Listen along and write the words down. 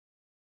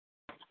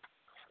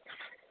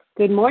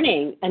Good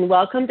morning and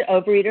welcome to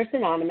Overeaters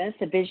Anonymous,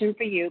 a Vision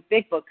for You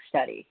Big Book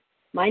Study.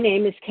 My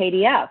name is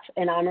Katie F.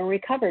 and I'm a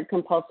recovered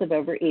compulsive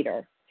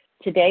overeater.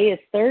 Today is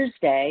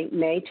Thursday,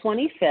 May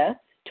 25th,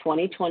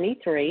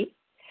 2023,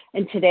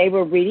 and today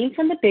we're reading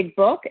from the Big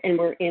Book and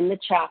we're in the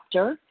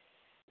chapter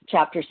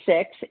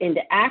 6,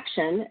 Into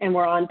Action, and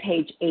we're on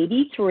page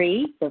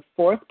 83, the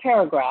fourth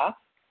paragraph,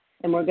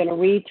 and we're going to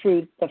read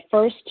through the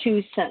first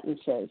two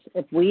sentences.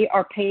 If we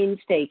are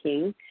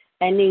painstaking,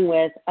 ending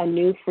with a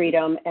new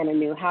freedom and a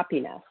new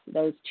happiness.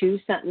 Those two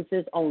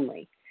sentences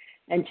only.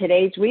 And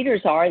today's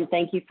readers are, and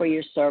thank you for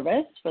your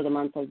service for the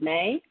month of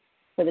May.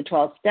 For the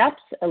 12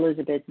 Steps,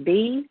 Elizabeth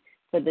B.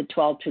 For the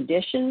 12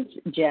 Traditions,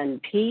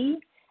 Jen P.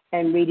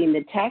 And reading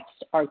the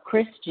text are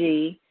Chris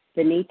G.,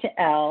 Benita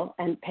L.,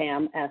 and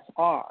Pam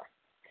S.R.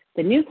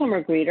 The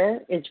newcomer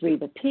greeter is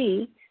Reba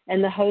P.,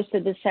 and the host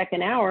of the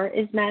second hour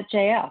is Matt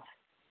J.F.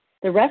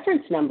 The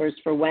reference numbers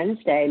for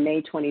Wednesday,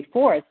 May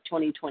 24th,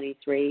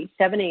 2023,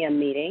 7 a.m.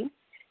 meeting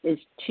is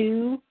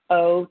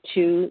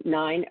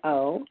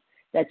 20290.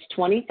 That's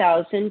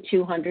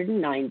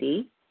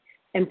 20,290.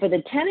 And for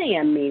the 10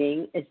 a.m.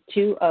 meeting is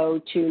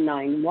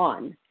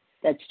 20291.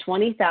 That's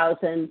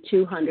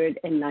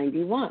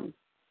 20,291.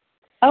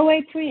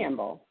 OA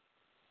Preamble.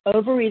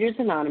 Overeaters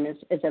Anonymous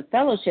is a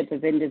fellowship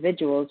of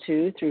individuals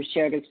who, through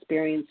shared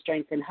experience,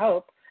 strength, and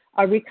hope,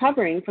 are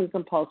recovering from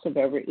compulsive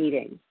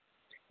overeating.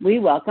 We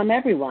welcome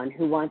everyone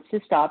who wants to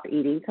stop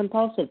eating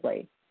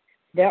compulsively.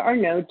 There are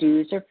no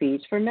dues or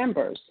fees for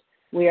members.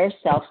 We are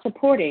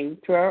self-supporting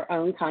through our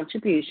own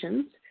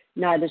contributions,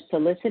 neither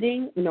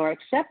soliciting nor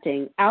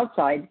accepting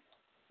outside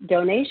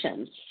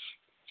donations.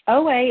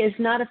 OA is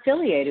not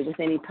affiliated with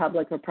any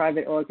public or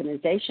private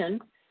organization,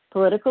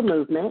 political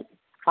movement,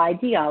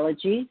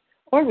 ideology,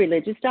 or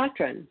religious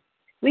doctrine.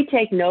 We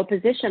take no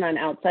position on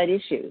outside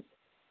issues.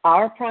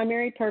 Our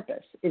primary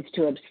purpose is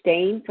to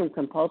abstain from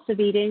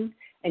compulsive eating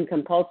and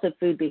compulsive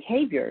food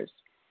behaviors,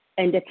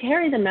 and to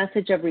carry the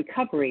message of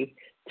recovery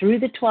through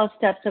the 12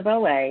 steps of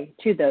OA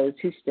to those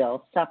who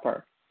still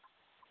suffer.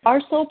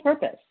 Our sole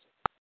purpose.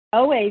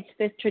 OA's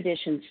fifth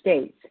tradition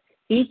states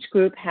each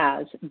group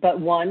has but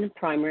one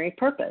primary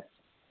purpose,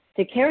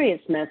 to carry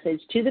its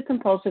message to the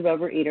compulsive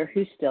overeater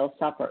who still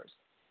suffers.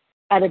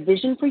 At a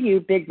Vision for You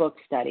Big Book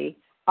Study,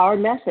 our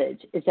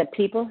message is that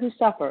people who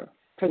suffer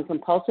from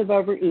compulsive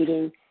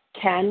overeating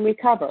can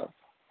recover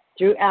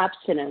through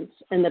abstinence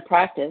and the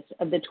practice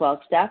of the 12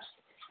 steps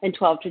and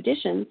 12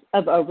 traditions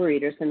of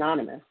Overeaters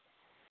Anonymous.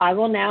 I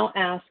will now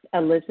ask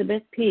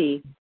Elizabeth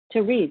P.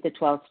 to read the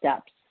 12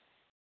 steps.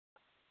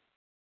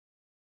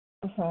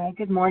 Hi,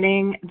 good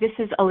morning. This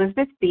is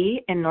Elizabeth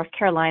B. in North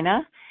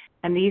Carolina,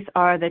 and these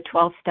are the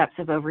 12 steps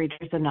of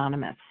Overeaters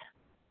Anonymous.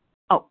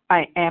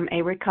 I am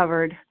a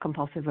recovered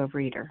compulsive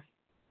overeater.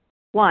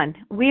 1.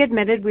 We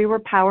admitted we were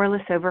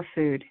powerless over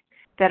food,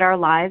 that our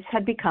lives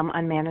had become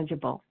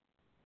unmanageable.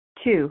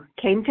 2.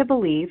 Came to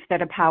believe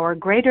that a power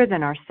greater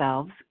than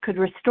ourselves could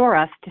restore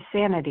us to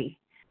sanity.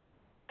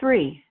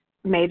 3.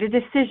 Made a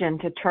decision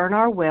to turn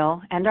our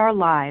will and our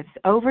lives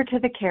over to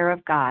the care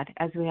of God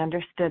as we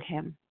understood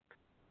Him.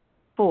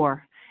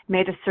 4.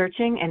 Made a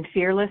searching and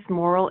fearless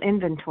moral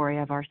inventory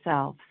of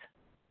ourselves.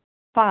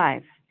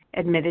 5.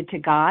 Admitted to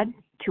God,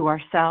 to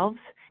ourselves,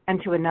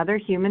 and to another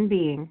human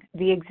being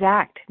the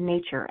exact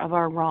nature of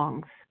our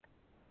wrongs.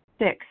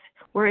 6.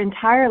 We're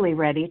entirely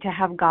ready to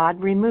have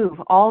God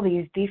remove all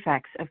these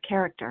defects of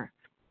character.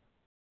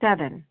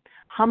 7.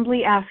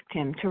 Humbly asked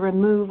Him to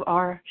remove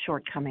our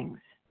shortcomings.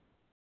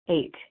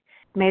 8.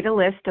 Made a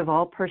list of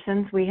all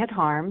persons we had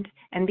harmed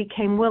and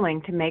became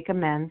willing to make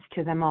amends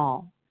to them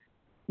all.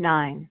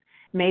 9.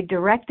 Made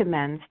direct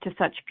amends to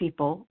such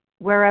people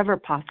wherever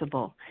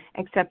possible,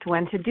 except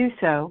when to do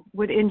so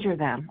would injure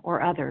them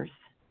or others.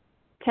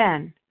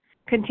 10.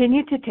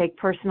 Continued to take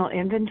personal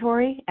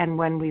inventory, and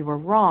when we were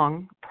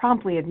wrong,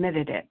 promptly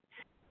admitted it.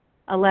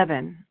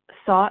 11.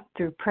 Sought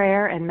through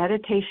prayer and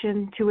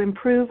meditation to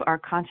improve our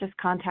conscious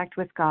contact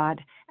with God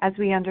as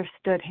we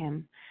understood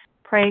Him,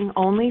 praying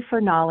only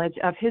for knowledge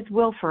of His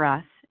will for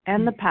us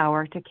and the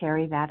power to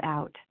carry that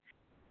out.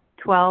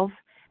 12.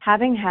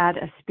 Having had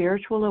a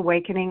spiritual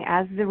awakening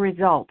as the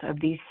result of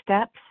these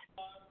steps,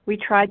 we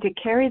tried to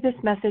carry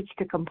this message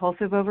to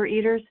compulsive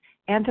overeaters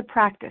and to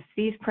practice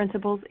these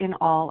principles in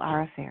all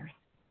our affairs.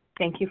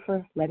 Thank you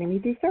for letting me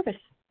do service.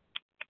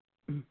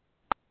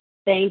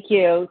 Thank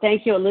you.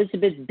 Thank you,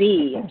 Elizabeth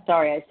B.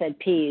 Sorry, I said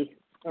P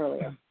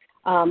earlier.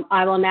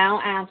 I will now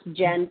ask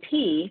Jen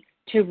P.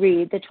 to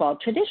read the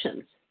 12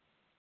 traditions.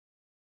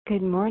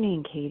 Good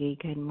morning, Katie.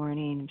 Good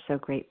morning. I'm so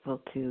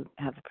grateful to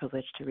have the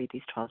privilege to read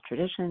these 12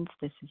 traditions.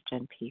 This is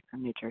Jen P.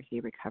 from New Jersey,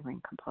 recovering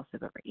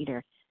compulsive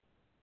overeater.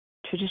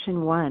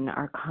 Tradition 1,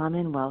 our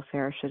common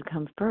welfare should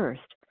come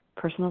first.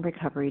 Personal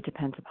recovery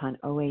depends upon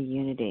OA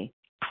unity.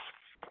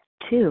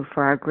 2,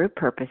 for our group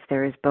purpose,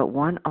 there is but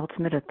one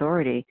ultimate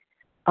authority,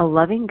 a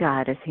loving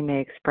God as He may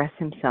express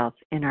Himself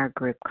in our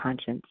group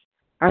conscience.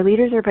 Our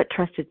leaders are but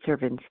trusted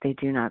servants, they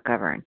do not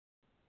govern.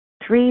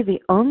 3,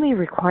 the only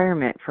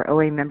requirement for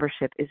OA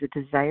membership is a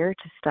desire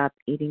to stop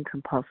eating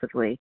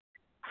compulsively.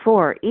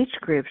 4, each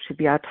group should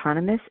be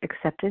autonomous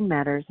except in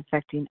matters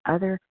affecting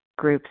other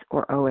groups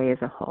or OA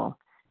as a whole.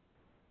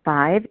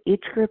 5,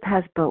 each group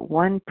has but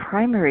one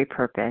primary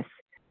purpose,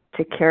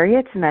 to carry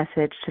its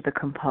message to the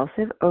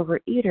compulsive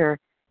overeater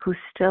who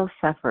still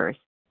suffers.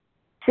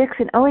 6,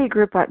 an OA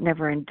group ought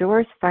never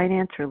endorse,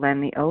 finance, or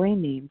lend the OA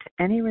name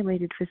to any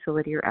related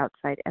facility or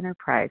outside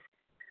enterprise,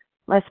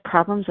 lest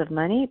problems of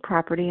money,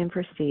 property, and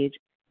prestige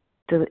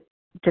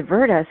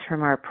divert us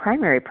from our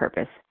primary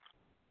purpose.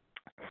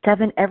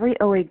 7, every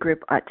OA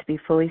group ought to be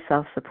fully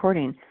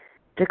self-supporting,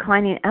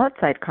 declining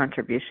outside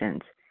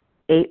contributions.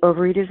 8,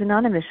 Overeaters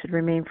Anonymous should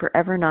remain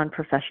forever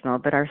non-professional,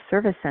 but our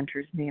service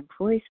centers may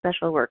employ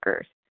special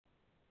workers.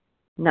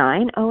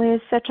 9, OA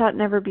as such ought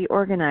never be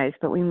organized,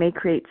 but we may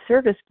create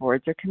service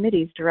boards or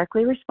committees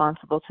directly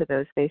responsible to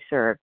those they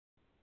serve.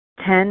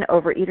 10,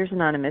 Overeaters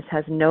Anonymous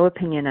has no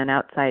opinion on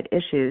outside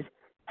issues,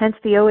 hence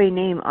the OA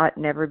name ought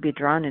never be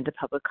drawn into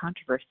public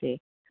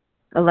controversy.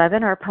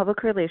 11, our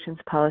public relations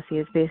policy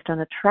is based on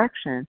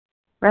attraction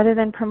rather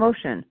than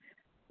promotion.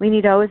 We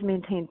need always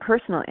maintain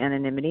personal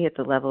anonymity at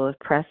the level of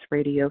press,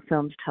 radio,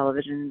 films,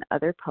 television, and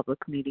other public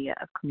media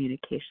of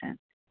communication.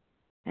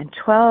 And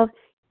 12,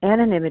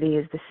 anonymity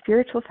is the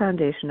spiritual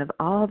foundation of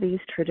all these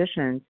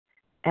traditions,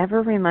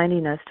 ever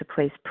reminding us to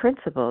place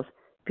principles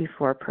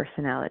before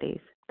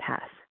personalities.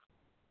 Pass.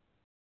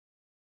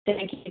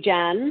 Thank you,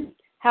 Jen.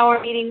 How our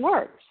meeting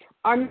works.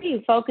 Our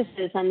meeting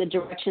focuses on the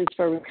directions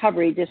for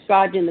recovery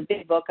described in the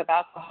Big Book of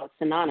Alcoholics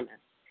Anonymous.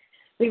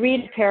 We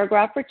read a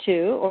paragraph or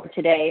two, or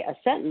today a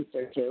sentence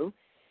or two,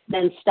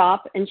 then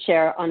stop and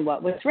share on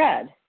what was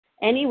read.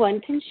 Anyone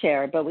can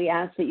share, but we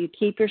ask that you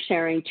keep your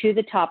sharing to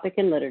the topic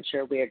and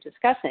literature we are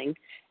discussing,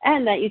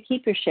 and that you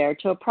keep your share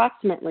to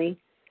approximately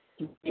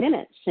 3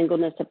 minutes.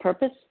 Singleness of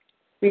purpose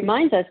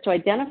reminds us to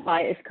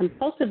identify as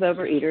compulsive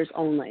overeaters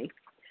only.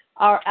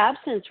 Our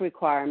absence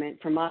requirement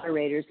for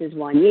moderators is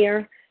 1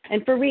 year,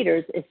 and for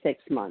readers is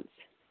 6 months.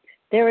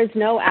 There is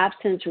no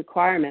absence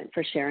requirement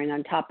for sharing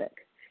on topic.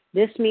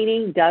 This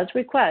meeting does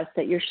request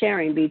that your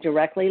sharing be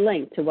directly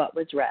linked to what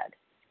was read.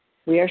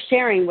 We are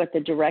sharing what the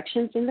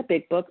directions in the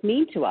Big Book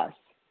mean to us.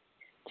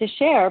 To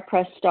share,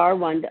 press star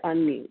 1 to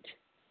unmute.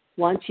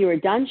 Once you are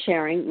done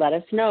sharing, let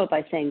us know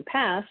by saying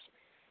pass,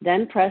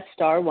 then press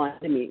star 1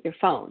 to mute your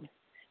phone.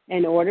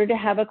 In order to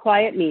have a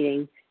quiet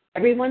meeting,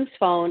 everyone's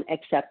phone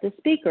except the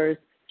speaker's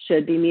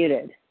should be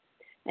muted.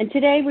 And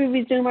today we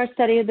resume our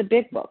study of the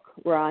Big Book.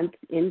 We're on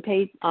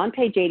page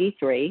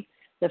 83,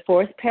 the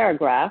 4th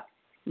paragraph,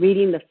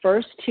 reading the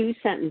first 2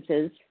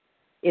 sentences,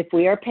 if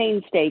we are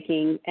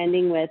painstaking,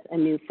 ending with a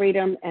new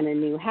freedom and a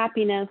new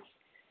happiness,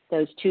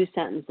 those 2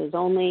 sentences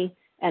only,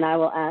 and I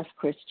will ask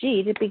Chris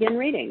G. to begin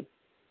reading.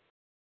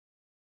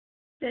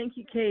 Thank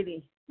you,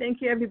 Katie.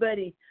 Thank you,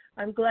 everybody.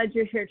 I'm glad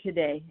you're here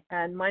today.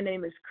 And my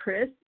name is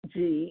Chris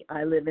G.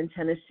 I live in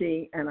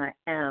Tennessee, and I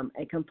am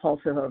a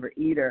compulsive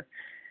overeater.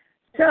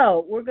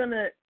 So we're going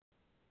to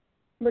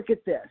look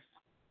at this.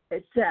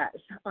 It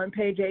says, on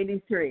page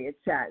 83, it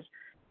says,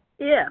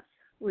 if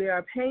we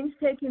are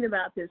painstaking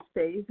about this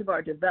phase of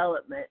our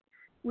development,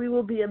 we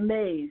will be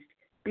amazed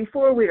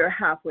before we are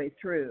halfway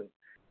through.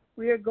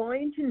 We are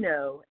going to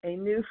know a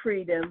new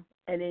freedom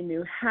and a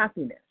new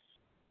happiness.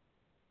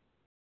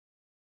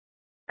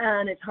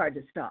 And it's hard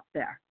to stop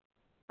there.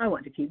 I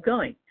want to keep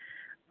going.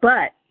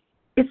 But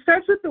it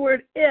starts with the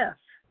word if.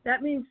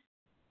 That means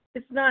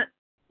it's not,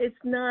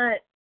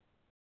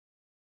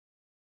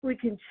 we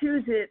can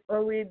choose it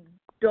or we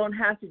don't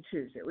have to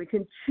choose it. We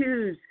can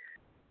choose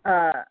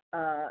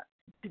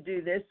to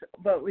do this,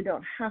 but we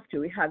don't have to.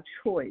 We have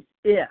choice,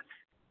 if.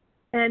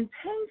 And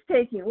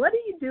painstaking, what do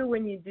you do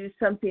when you do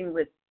something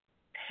with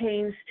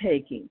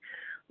painstaking?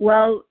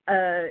 Well,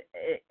 I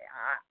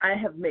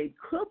have made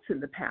quilts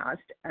in the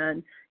past,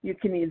 and you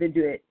can either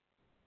do it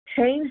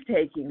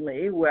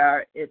painstakingly,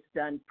 where it's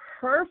done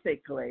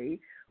perfectly,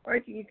 or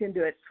you can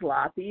do it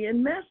sloppy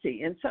and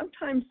messy. And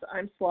sometimes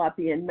I'm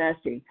sloppy and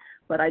messy,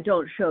 but I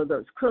don't show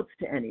those quilts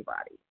to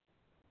anybody.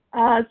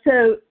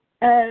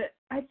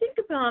 I think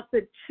about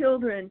the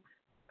children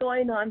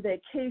going on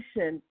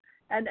vacation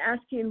and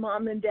asking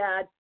mom and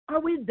dad,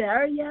 are we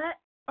there yet?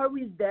 Are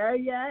we there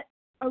yet?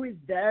 Are we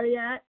there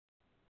yet?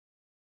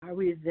 Are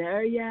we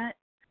there yet?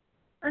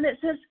 And it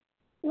says,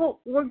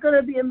 well, we're going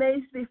to be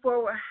amazed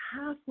before we're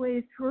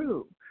halfway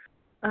through.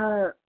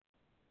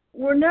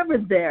 We're never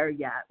there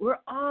yet. We're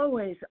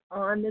always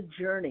on the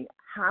journey,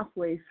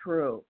 halfway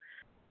through.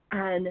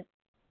 And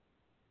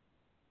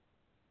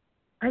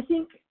I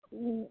think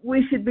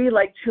we should be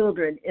like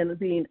children in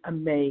being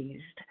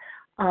amazed.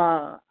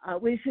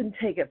 We shouldn't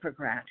take it for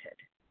granted.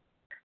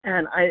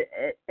 And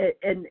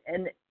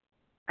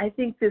I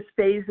think this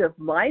phase of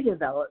my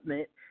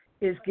development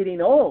is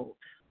getting old.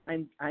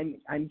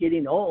 I'm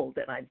getting old,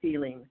 and I'm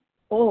feeling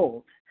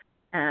old,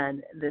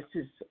 and this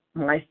is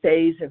my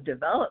phase of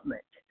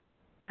development.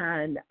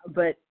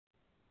 But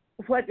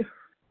what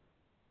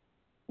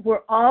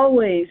we're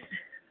always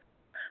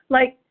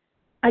like,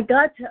 I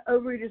got to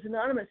Overeaters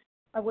Anonymous.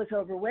 I was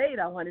overweight.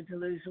 I wanted to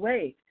lose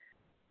weight.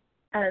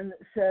 And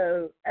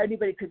so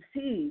anybody could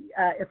see,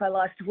 if I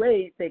lost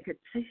weight, they could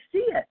see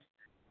it.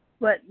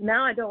 But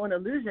now I don't want to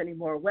lose any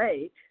more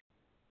weight.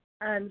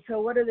 And so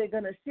what are they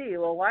going to see?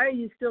 Well, why are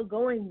you still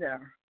going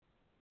there?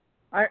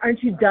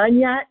 Aren't you done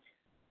yet?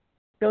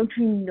 Don't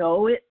you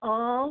know it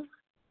all?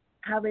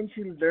 Haven't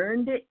you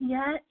learned it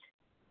yet?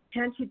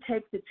 Can't you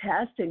take the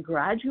test and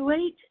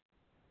graduate?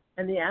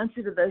 And the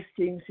answer to those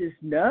things is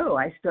no,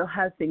 I still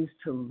have things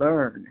to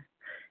learn,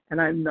 and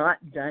I'm not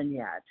done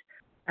yet.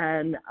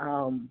 And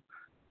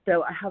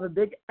so I have a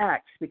big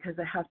X because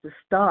I have to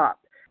stop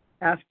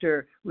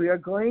after we are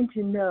going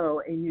to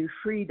know a new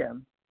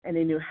freedom and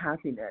a new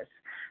happiness.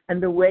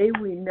 And the way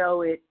we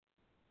know it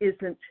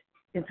isn't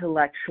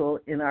intellectual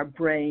in our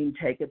brain,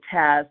 take a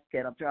test,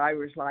 get a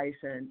driver's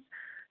license.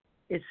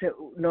 It's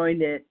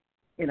knowing it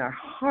in our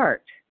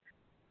heart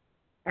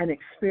and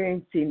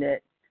experiencing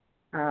it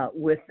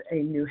with a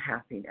new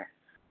happiness.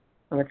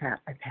 And with that,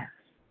 I pass.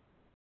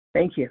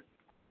 Thank you.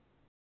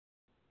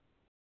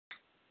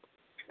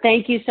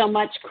 Thank you so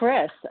much,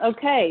 Chris.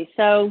 Okay,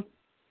 so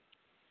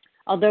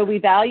although we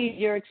value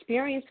your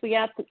experience, we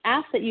ask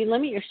that you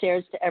limit your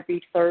shares to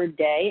every third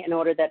day in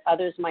order that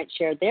others might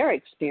share their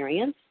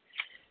experience.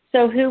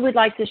 So who would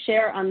like to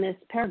share on this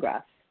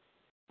paragraph?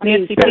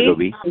 Nancy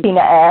P. Tina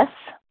S.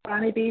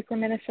 Bonnie B. from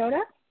Minnesota.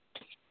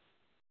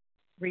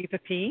 Reva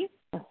P.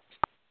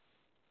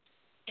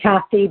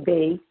 Kathy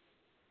B.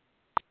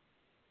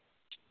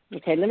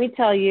 Okay, let me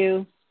tell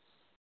you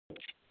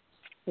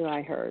who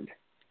I heard,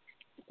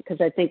 because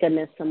I think I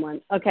missed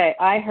someone. Okay,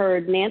 I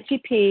heard Nancy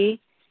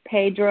P.,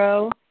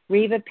 Pedro,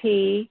 Reva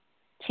P.,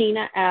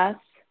 Tina S.,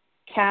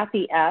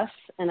 Kathy S.,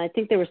 and I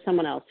think there was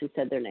someone else who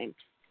said their name.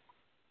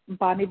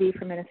 Bonnie B.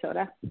 from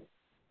Minnesota.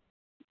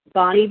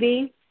 Bonnie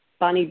B.?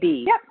 Bonnie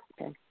B. Yep.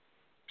 Okay.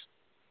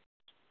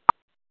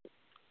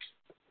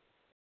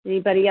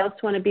 Anybody else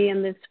want to be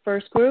in this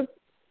first group?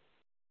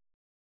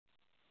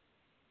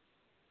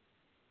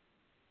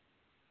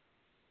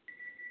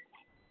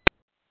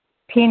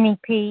 Penny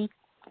P.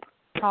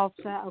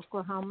 Tulsa,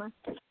 Oklahoma.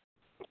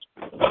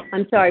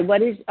 I'm sorry,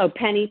 what is,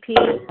 Penny P?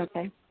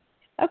 Okay.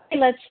 Okay,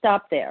 let's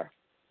stop there.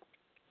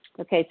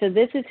 Okay, so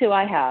this is who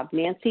I have.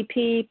 Nancy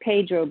P.,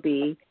 Pedro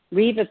B.,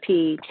 Reva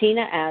P.,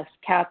 Tina S.,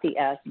 Kathy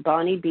S.,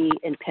 Bonnie B.,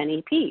 and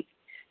Penny P.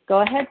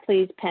 Go ahead,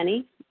 please,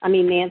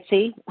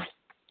 Nancy.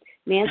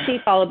 Nancy,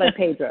 followed by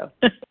Pedro.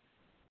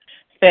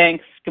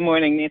 Thanks. Good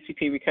morning. Nancy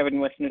P., recovered in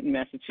West Newton,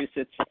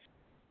 Massachusetts.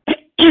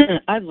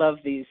 I love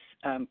these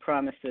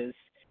promises.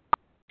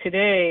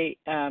 Today,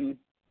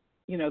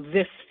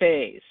 this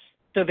phase.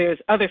 So there's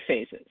other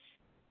phases.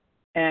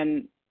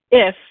 And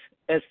if,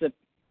 as the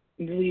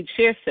lead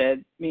share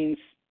said, means,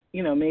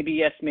 maybe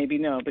yes, maybe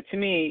no. But to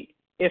me,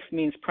 if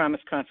means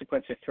promise,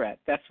 consequence, or threat.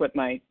 That's what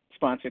my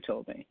sponsor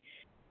told me.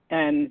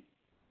 And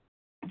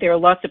there are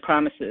lots of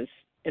promises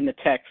in the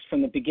text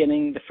from the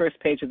beginning, the first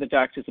page of the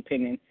doctor's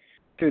opinion,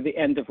 through the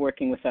end of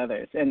working with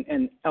others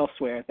and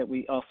elsewhere that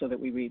we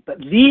read. But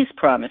these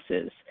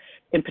promises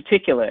in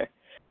particular,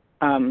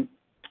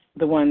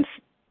 the ones,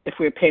 if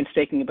we're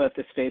painstaking about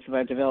this phase of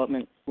our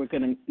development, we're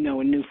going to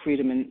know a new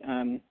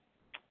freedom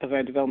of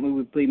our development.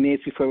 We believe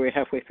minutes before we're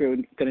halfway through,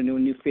 we're going to know a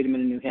new freedom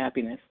and a new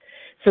happiness.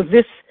 So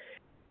this,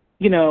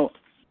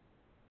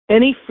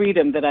 any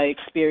freedom that I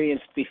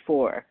experienced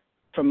before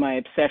from my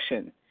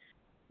obsession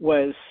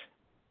was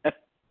a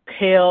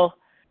pale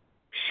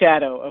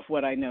shadow of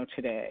what I know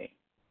today.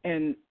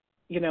 And,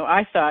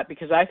 I thought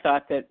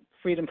that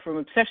freedom from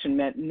obsession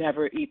meant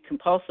never eat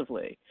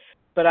compulsively.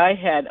 But I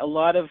had a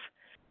lot of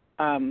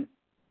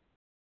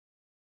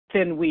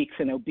thin weeks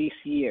and obese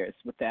years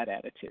with that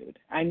attitude.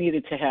 I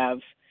needed to have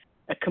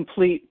a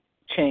complete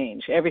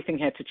change. Everything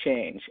had to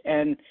change.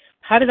 And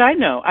how did I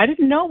know? I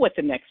didn't know what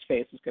the next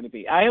phase was going to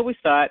be. I always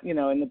thought,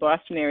 in the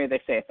Boston area,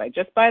 they say, if I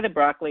just buy the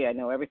broccoli, I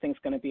know everything's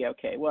going to be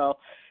okay. Well,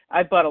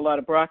 I bought a lot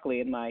of broccoli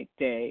in my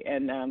day,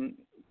 and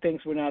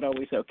things were not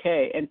always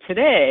okay. And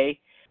today,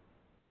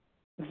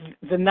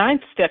 the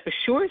ninth step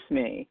assures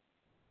me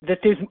that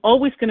there's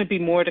always going to be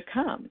more to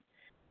come.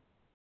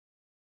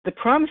 The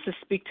promises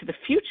speak to the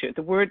future.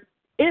 The word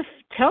if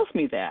tells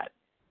me that.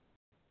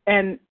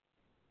 And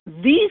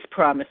these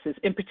promises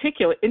in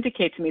particular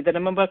indicate to me that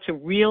I'm about to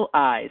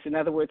realize, in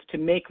other words, to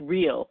make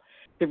real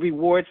the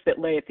rewards that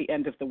lay at the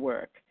end of the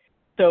work.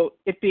 So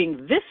it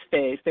being this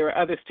phase, there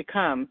are others to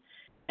come,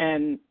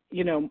 and,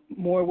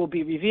 more will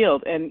be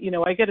revealed. And,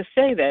 I got to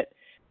say that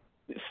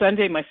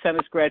Sunday my son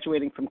is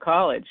graduating from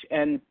college,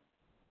 and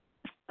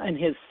in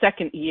his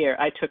second year,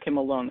 I took him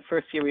alone. The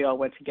first year we all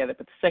went together,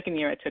 but the second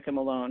year I took him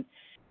alone,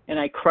 and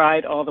I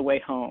cried all the way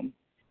home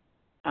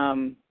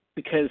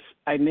because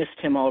I missed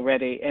him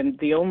already. And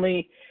the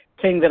only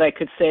thing that I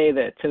could say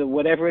that to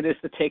whatever it is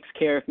that takes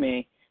care of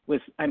me was,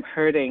 I'm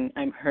hurting.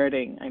 And,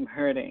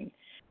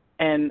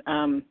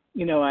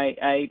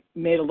 I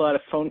made a lot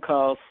of phone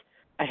calls.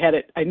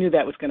 I knew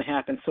that was going to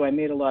happen, so I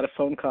made a lot of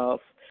phone calls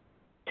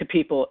to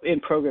people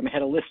in program. I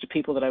had a list of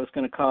people that I was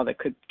going to call that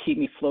could keep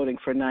me floating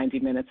for 90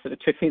 minutes that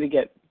it took me to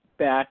get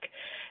back.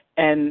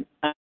 And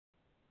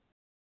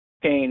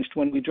changed.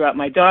 When we dropped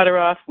my daughter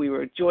off, we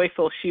were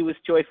joyful. She was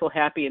joyful,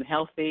 happy, and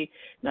healthy,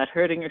 not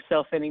hurting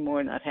herself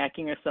anymore, not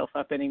hacking herself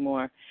up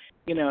anymore.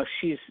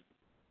 She's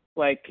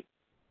like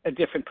a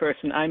different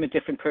person. I'm a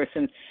different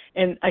person.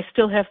 And I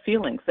still have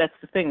feelings. That's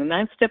the thing. The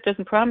ninth step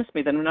doesn't promise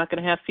me that I'm not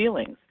going to have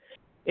feelings.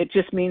 It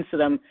just means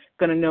that I'm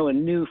going to know a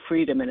new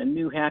freedom and a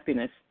new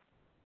happiness,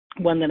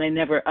 one that I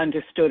never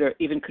understood or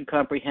even could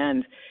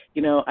comprehend.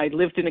 I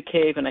lived in a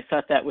cave and I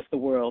thought that was the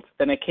world.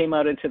 Then I came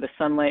out into the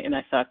sunlight and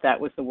I thought that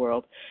was the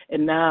world.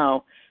 And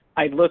now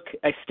I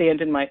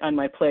stand on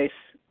my place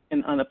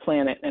on the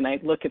planet, and I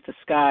look at the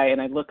sky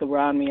and I look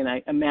around me and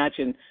I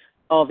imagine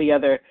all the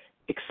other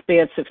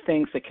expansive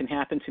things that can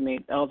happen to me,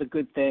 all the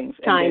good things,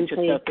 and they're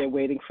just out there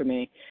waiting for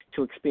me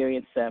to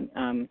experience them.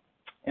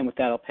 And with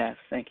that, I'll pass.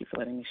 Thank you for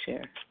letting me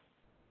share.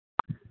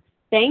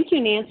 Thank you,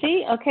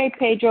 Nancy. Okay,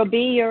 Pedro B.,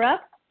 you're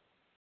up.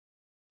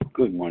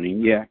 Good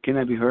morning. Yeah, can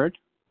I be heard?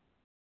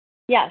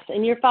 Yes,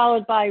 and you're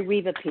followed by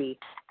Reva P.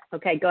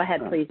 Okay, go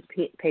ahead, please,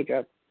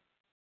 Pedro.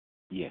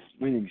 Yes,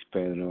 my name is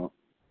Pedro.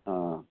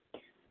 I'm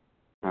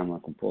a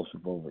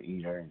compulsive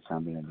overeater in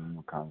San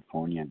Bernardino,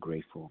 California.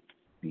 Grateful to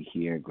be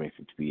here,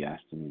 grateful to be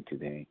asked in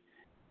today.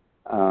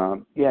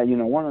 One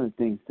of the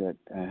things that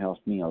helps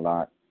me a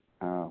lot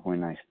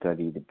when I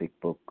study the Big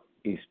Book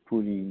is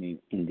putting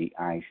in the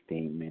I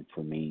statement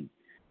for me.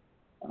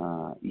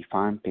 If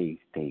I'm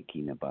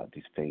painstaking about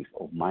this phase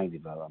of my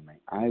development,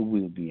 I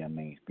will be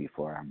amazed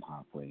before I'm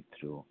halfway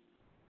through.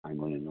 I'm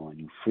going to know a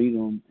new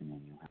freedom and a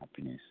new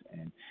happiness.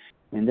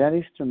 And that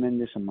is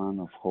tremendous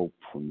amount of hope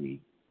for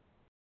me,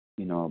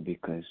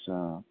 because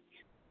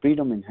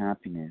freedom and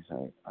happiness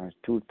are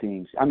two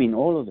things. I mean,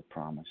 all of the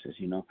promises,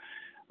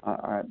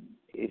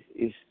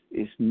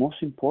 is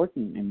most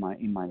important in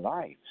my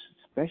life,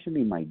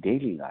 especially my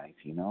daily life,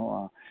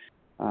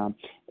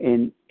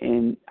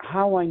 and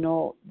how I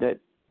know that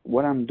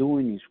what I'm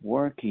doing is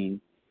working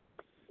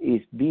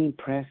is being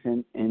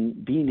present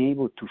and being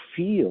able to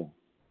feel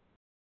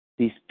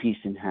this peace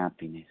and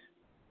happiness.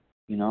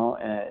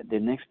 The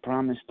next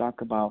promise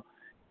talk about,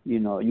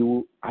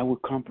 I will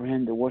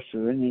comprehend the word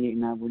serenity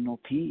and I will know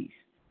peace.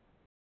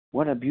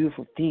 What a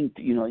beautiful thing.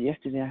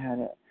 Yesterday I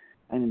had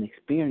an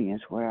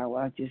experience where I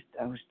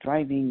was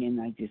driving and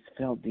I just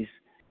felt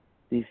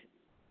this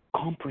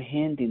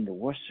comprehending the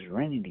word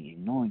serenity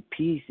and knowing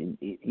peace, and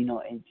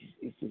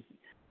it's just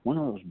one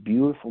of those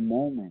beautiful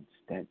moments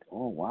that,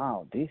 oh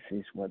wow, this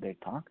is what they're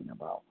talking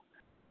about.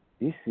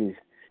 This is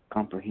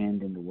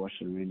comprehending the word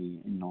serenity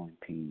and knowing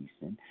peace,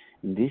 and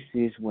this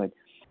is what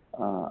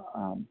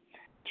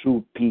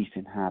true peace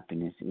and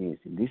happiness is,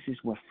 and this is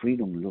what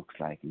freedom looks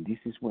like, and this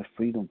is what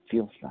freedom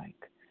feels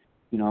like,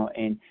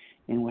 and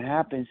what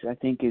happens, I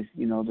think, is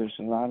there's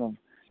a lot of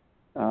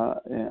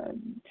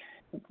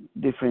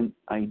different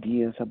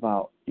ideas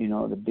about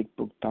the Big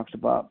Book talks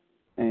about,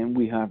 and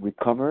we have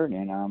recovered,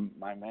 and I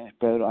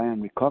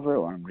am recovered,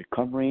 or I'm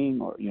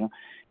recovering, or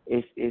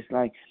it's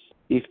like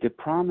if the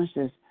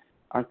promises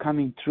are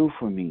coming true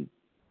for me,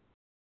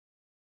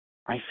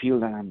 I feel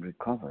that I'm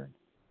recovered.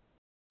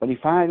 But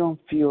if I don't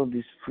feel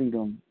this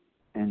freedom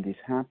and this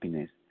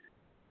happiness,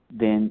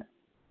 then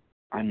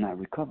I'm not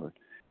recovered.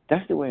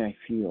 That's the way I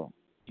feel,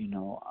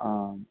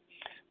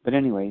 But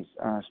anyways,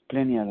 it's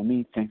plenty out of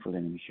me. Thanks for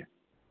letting me share.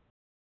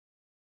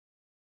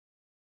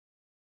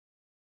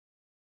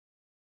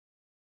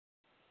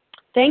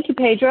 Thank you,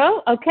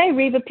 Pedro. Okay,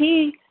 Reva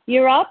P.,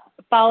 you're up,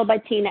 followed by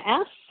Tina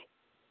S.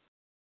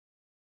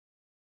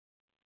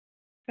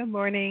 Good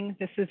morning.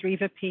 This is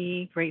Reva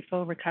P.,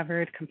 grateful,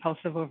 recovered,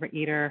 compulsive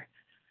overeater.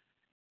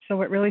 So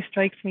what really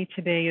strikes me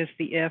today is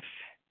the if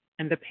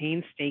and the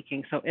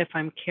painstaking. So if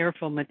I'm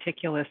careful,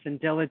 meticulous, and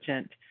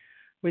diligent,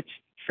 which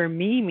for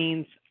me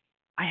means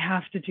I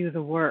have to do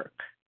the work.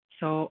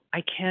 So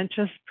I can't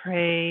just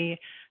pray.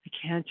 I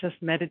can't just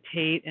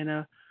meditate in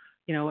a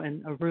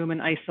room in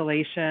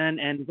isolation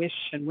and wish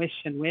and wish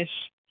and wish,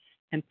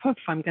 and poof,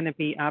 I'm going to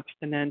be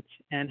abstinent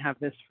and have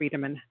this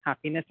freedom and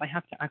happiness. I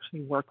have to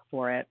actually work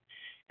for it.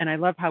 And I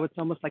love how it's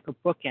almost like a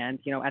bookend.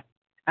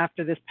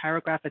 After this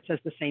paragraph, it says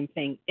the same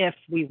thing, if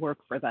we work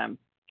for them.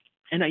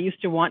 And I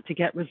used to want to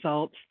get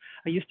results.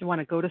 I used to want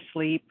to go to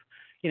sleep,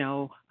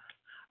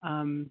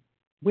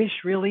 wish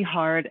really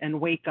hard and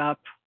wake up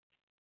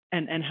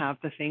and have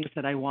the things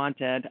that I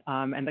wanted.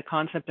 And the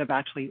concept of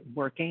actually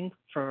working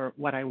for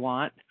what I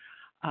want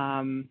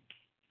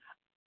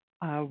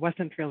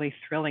wasn't really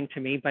thrilling to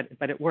me,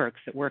 but it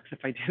works. It works if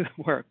I do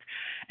the work.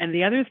 And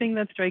the other thing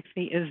that strikes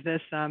me is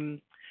this,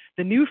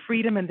 the new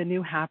freedom and the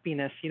new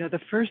happiness. The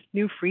first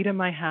new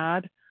freedom I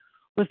had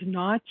was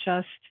not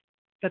just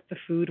that the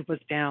food was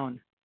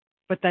down,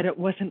 but that it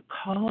wasn't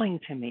calling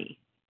to me.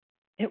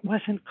 It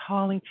wasn't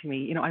calling to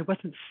me. I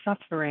wasn't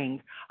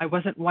suffering. I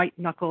wasn't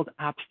white-knuckled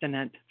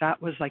abstinent.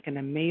 That was like an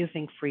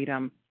amazing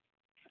freedom.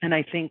 And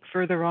I think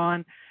further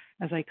on,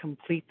 as I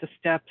complete the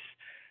steps,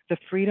 the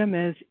freedom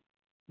is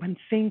when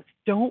things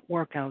don't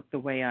work out the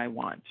way I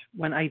want,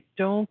 when I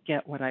don't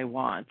get what I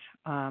want,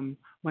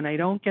 when I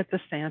don't get the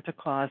Santa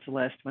Claus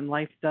list, when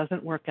life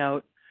doesn't work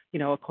out,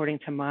 according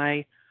to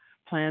my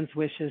plans,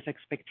 wishes,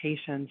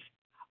 expectations,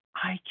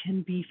 I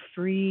can be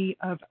free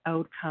of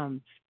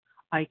outcomes.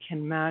 I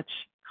can match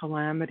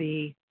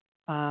calamity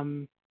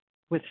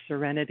with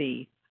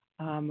serenity.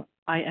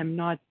 I am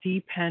not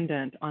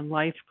dependent on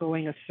life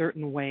going a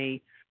certain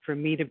way for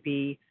me to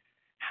be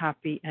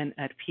happy and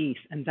at peace.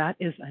 And that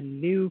is a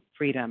new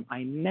freedom.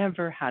 I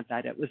never had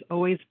that. It was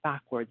always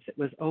backwards. It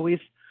was always,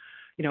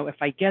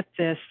 if I get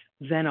this,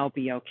 then I'll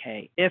be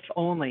okay. If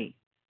only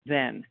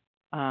then.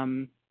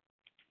 And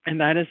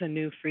that is a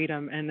new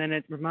freedom. And then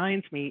it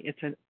reminds me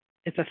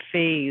it's a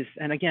phase.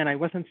 And again, I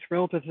wasn't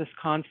thrilled with this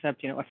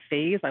concept, a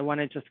phase. I want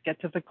to just get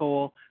to the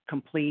goal,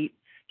 complete,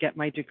 get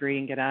my degree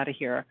and get out of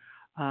here.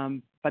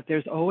 But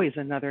there's always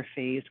another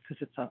phase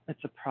because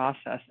it's a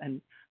process,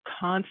 and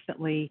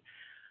constantly,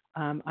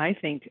 I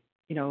think,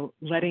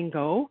 letting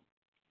go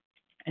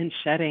and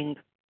shedding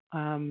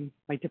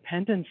my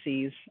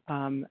dependencies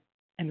and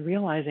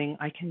realizing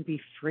I can be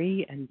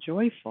free and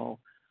joyful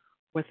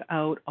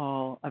without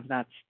all of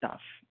that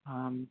stuff.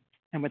 And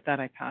with that,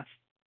 I pass.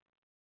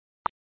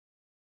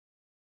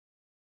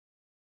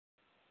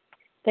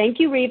 Thank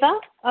you, Reva.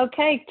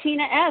 Okay,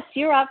 Tina S.,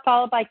 you're up,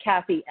 followed by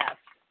Kathy S.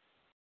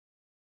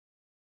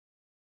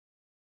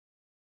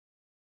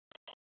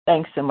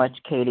 Thanks so much,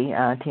 Katie.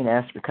 Tina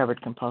S.,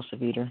 recovered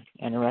compulsive eater,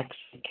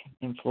 anorexic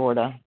in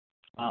Florida.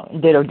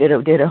 Ditto.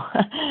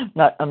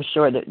 I'm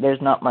sure that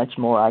there's not much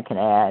more I can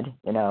add,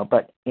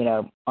 but,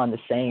 on the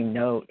same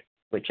note,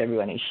 which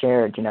everyone has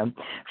shared,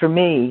 for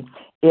me,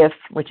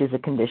 which is a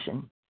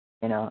condition,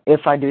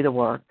 if I do the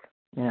work,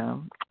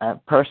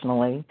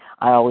 personally,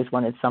 I always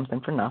wanted something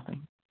for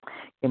nothing,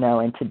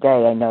 and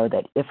today I know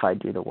that if I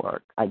do the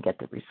work, I get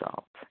the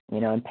result,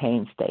 and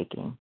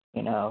painstaking,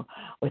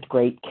 with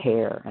great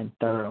care and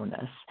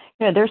thoroughness.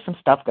 There's some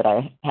stuff that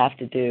I have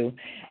to do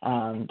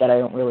that I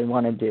don't really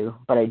want to do,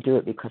 but I do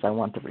it because I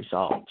want the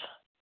result,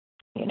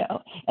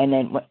 and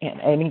then,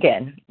 and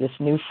again, this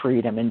new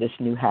freedom and this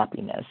new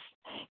happiness.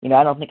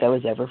 I don't think I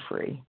was ever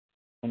free.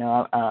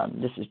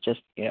 This is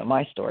just,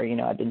 my story.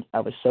 I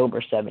was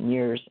sober 7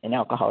 years in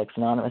Alcoholics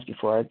Anonymous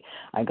before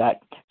I got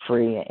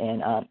free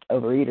in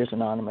Overeaters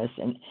Anonymous.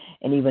 And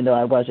even though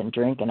I wasn't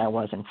drinking, I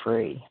wasn't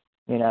free,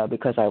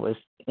 because I was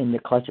in the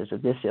clutches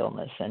of this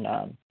illness. And,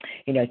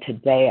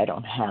 today I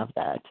don't have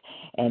that.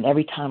 And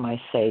every time I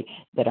say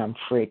that I'm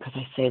free, because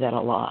I say that a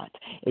lot,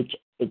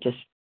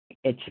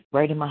 it's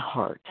right in my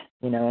heart,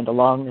 and the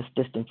longest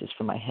distance is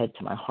from my head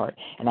to my heart,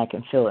 and I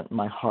can feel it in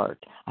my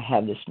heart. I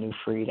have this new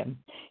freedom.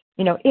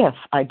 If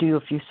I do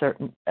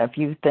a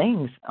few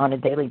things on a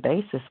daily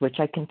basis, which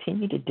I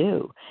continue to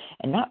do,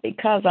 and not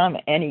because I'm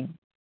any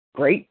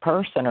great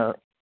person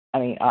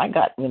I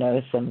got,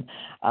 some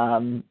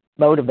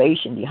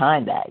motivation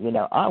behind that.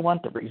 I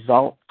want the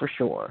result for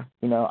sure.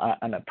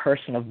 I'm a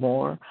person of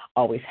more,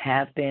 always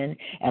have been,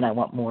 and I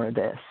want more of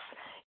this.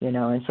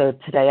 And so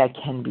today I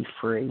can be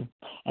free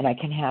and I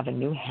can have a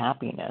new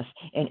happiness.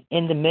 And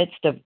in the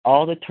midst of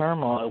all the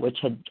turmoil, which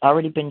had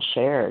already been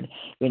shared,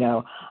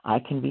 I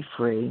can be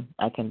free.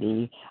 I can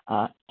be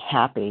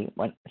happy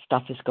when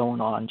stuff is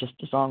going on, just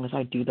as long as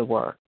I do the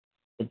work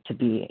to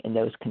be in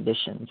those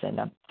conditions. And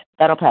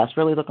that'll pass.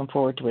 Really looking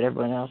forward to what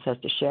everyone else has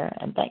to share.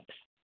 And thanks.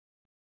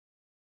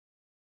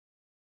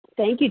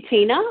 Thank you,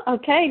 Tina.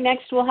 Okay,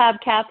 next we'll have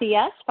Kathy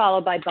S.,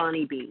 followed by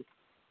Bonnie B.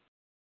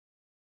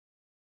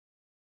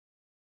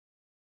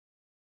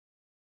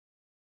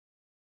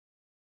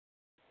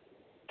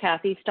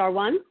 Kathy, star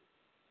one.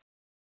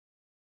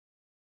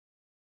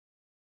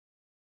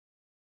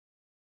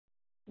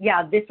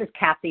 Yeah, this is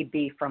Kathy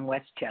B. from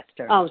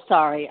Westchester. Oh,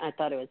 sorry. I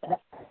thought it was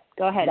that.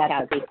 Go ahead,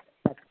 Kathy. Okay.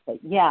 That's okay.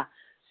 Yeah.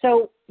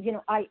 So,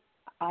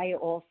 I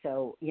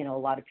also, a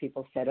lot of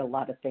people said a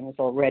lot of things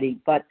already,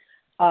 but,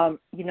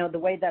 the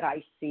way that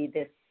I see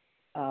this,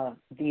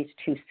 these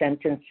two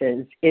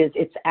sentences is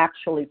it's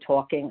actually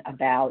talking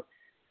about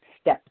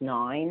step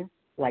 9,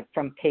 like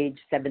from page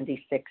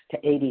 76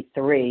 to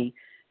 83.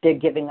 They're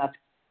giving us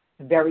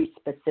very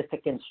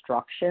specific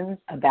instructions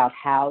about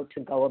how to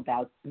go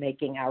about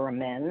making our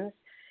amends.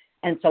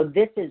 And so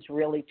this is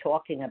really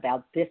talking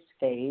about this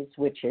phase,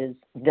 which is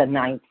the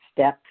 9th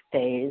step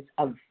phase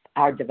of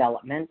our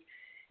development.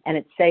 And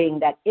it's saying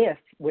that if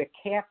we're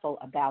careful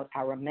about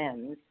our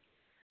amends,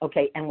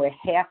 okay, and we're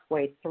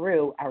halfway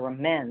through our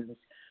amends,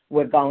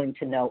 we're going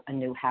to know a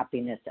new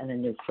happiness and a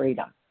new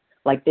freedom.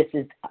 Like this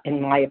is,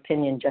 in my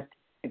opinion, just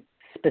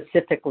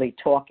specifically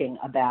talking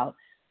about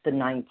the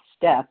 9th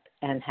step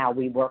and how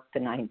we work the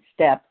 9th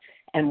step,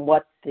 and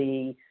what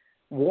the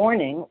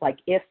warning, like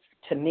if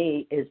to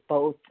me, is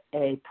both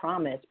a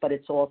promise, but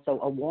it's also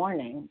a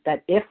warning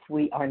that if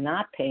we are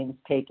not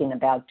painstaking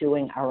about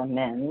doing our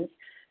amends,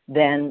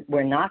 then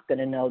we're not going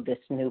to know this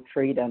new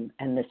freedom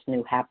and this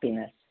new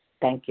happiness.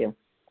 Thank you.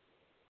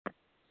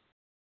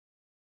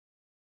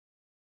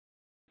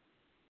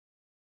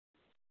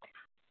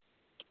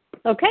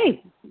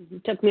 Okay,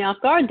 took me off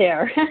guard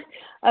there.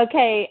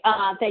 Okay,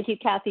 thank you,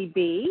 Kathy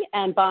B.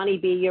 And Bonnie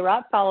B., you're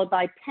up, followed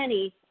by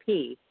Penny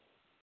P.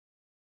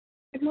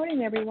 Good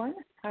morning, everyone.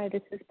 Hi,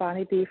 this is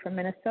Bonnie B. from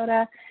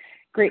Minnesota.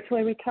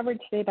 Gratefully recovered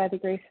today by the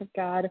grace of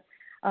God.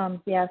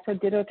 So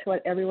ditto to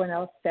what everyone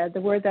else said.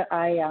 The word that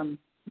I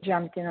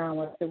jumped in on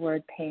was the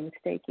word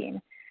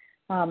painstaking.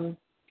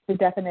 The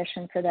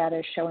definition for that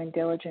is showing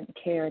diligent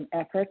care and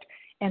effort.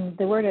 And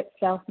the word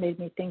itself made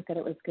me think that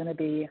it was going to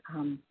be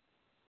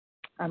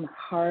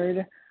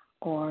hard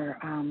or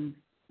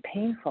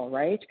painful,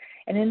 right?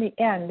 And in the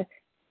end,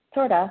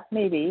 sort of,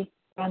 maybe,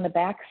 on the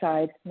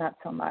backside, not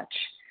so much.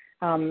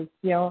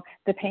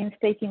 The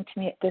painstaking to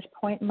me at this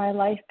point in my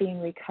life,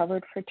 being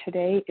recovered for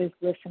today, is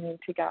listening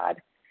to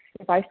God.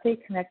 If I stay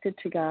connected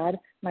to God,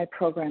 my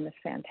program is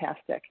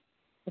fantastic.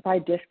 If I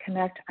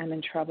disconnect, I'm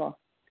in trouble.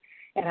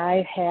 And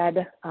I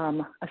had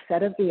a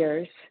set of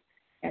ears,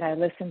 and I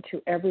listened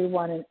to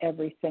everyone and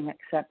everything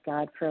except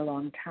God for a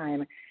long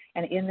time.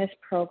 And in this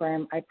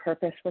program, I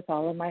purpose with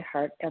all of my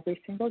heart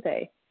every single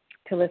day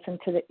to listen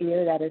to the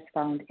ear that is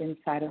found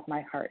inside of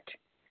my heart.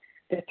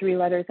 The 3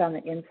 letters on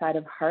the inside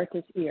of heart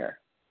is ear.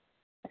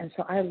 And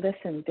so I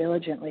listen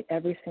diligently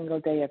every single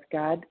day. If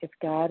God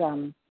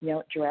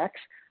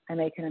directs, I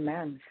make an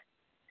amends.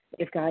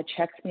 If God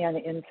checks me on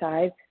the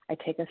inside, I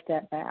take a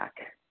step back.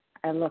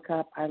 I look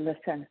up, I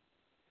listen.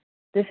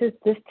 This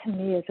to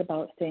me is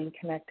about staying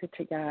connected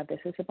to God. This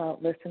is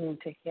about listening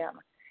to Him.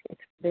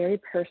 It's very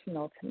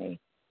personal to me.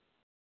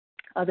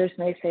 Others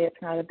may say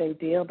it's not a big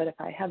deal, but if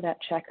I have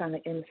that check on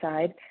the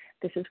inside,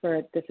 this is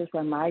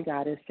where my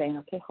God is saying,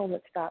 okay, hold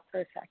it, stop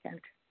for a second.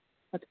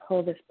 Let's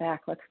pull this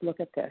back. Let's look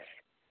at this.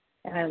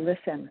 And I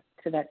listen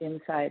to that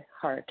inside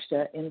heart,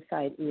 the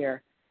inside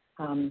ear.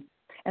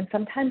 And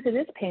sometimes it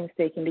is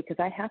painstaking because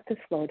I have to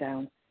slow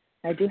down.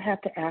 I do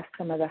have to ask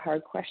some of the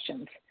hard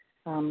questions.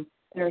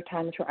 There are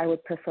times where I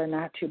would prefer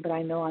not to, but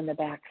I know on the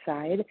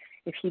backside,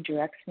 if He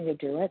directs me to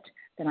do it,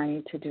 then I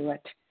need to do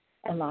it.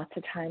 And lots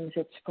of times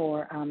it's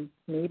for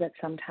me, but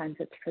sometimes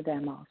it's for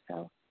them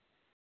also.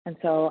 And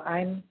so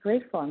I'm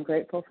grateful. I'm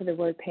grateful for the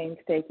word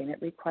painstaking.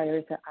 It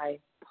requires that I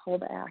pull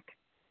back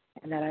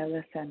and that I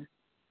listen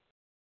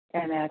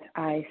and that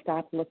I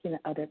stop looking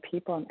at other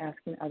people and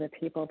asking other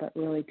people, but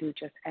really do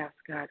just ask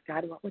God,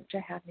 God, what would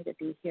you have me to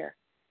be here?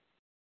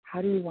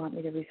 How do you want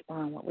me to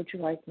respond? What would you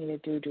like me to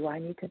do? Do I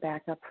need to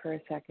back up for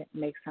a second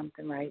and make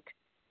something right?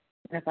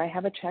 And if I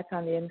have a check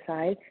on the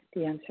inside,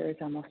 the answer is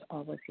almost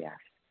always yes.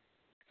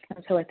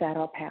 And so with that,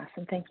 I'll pass.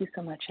 And thank you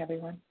so much,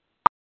 everyone.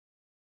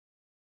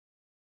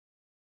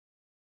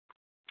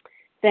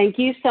 Thank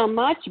you so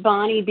much,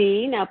 Bonnie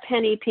B. Now,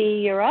 Penny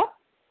P., you're up.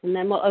 And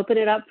then we'll open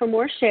it up for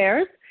more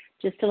shares,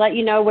 just to let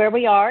you know where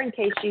we are in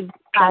case you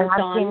bumped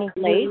on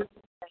late.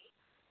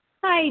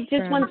 Hi,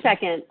 just 1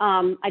 second.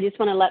 I just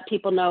want to let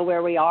people know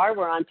where we are.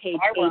 We're on page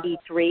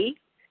 83,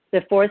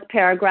 the 4th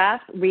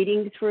paragraph,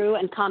 reading through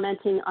and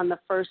commenting on the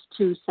first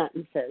 2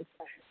 sentences.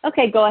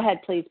 Okay, go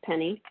ahead, please,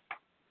 Penny.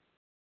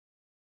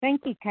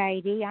 Thank you,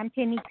 Katie. I'm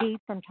Penny P.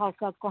 from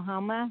Tulsa,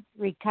 Oklahoma,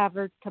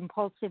 recovered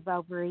compulsive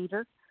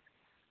overeater.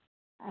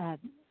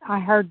 I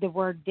heard the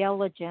word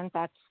diligent.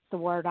 That's the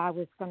word I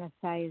was going to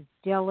say is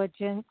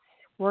diligence.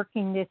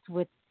 Working this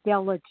with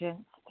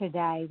diligence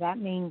today. That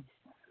means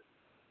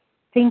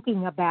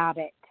thinking about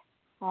it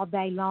all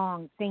day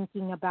long,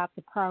 thinking about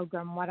the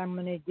program, what I'm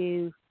going to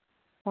do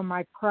for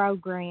my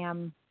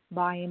program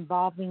by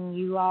involving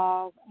you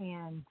all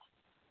and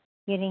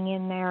getting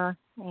in there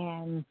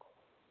and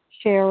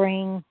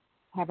sharing.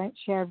 Haven't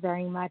shared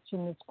very much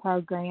in this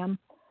program.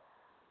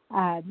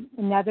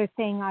 Another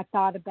thing I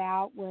thought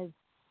about was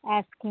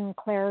asking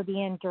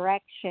clarity and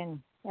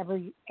direction.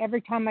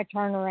 Every time I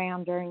turn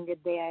around during the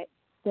day,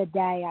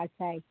 I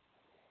say,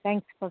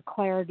 thanks for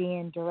clarity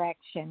and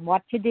direction.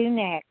 What to do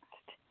next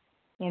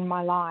in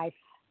my life.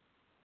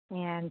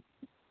 And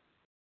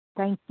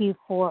thank you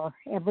for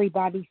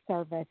everybody's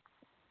service.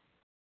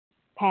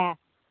 Pass.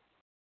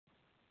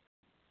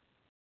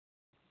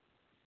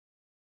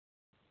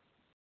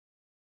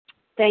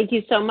 Thank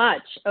you so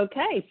much.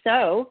 Okay,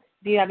 so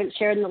if you haven't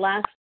shared in the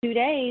last 2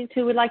 days,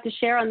 who would like to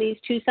share on these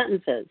 2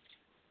 sentences?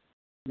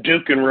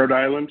 Duke in Rhode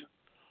Island.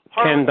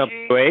 Ken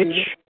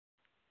W.H.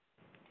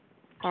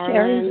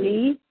 Sharon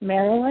D.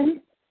 Maryland.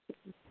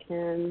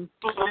 Ken.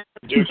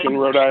 Duke in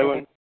Rhode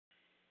Island.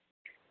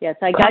 Yes,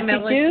 I got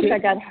you, Duke. I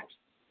got.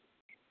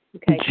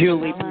 Okay.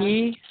 Julie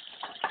P.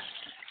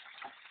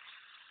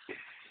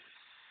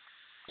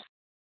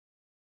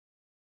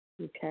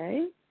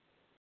 Okay.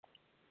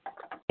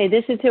 Okay,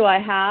 this is who I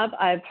have.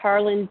 I have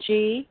Harlan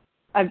G.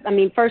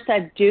 First I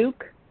have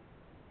Duke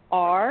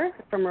R.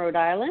 from Rhode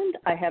Island.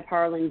 I have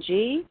Harlan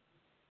G.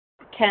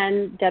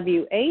 Ken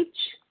W.H.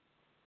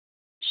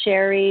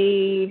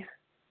 Sherry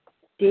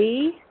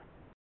D.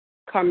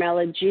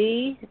 Carmela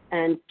G.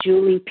 and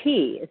Julie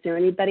P. Is there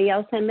anybody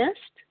else I missed?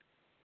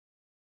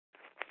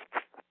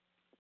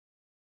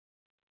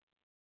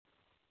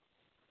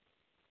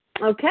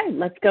 Okay,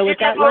 let's go with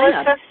that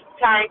lineup.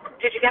 Sorry,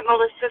 did you get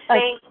Melissa's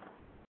name?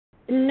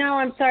 No,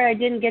 I'm sorry, I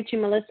didn't get you,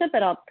 Melissa,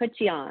 but I'll put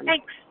you on.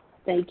 Thanks.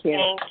 Thank you.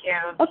 Thank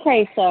you.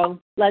 Okay, so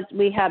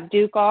we have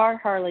Duke R.,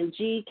 Harlan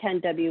G., Ken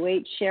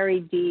W.H.,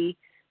 Sherry D.,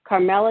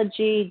 Carmela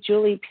G.,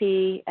 Julie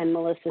P., and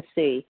Melissa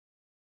C.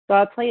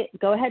 So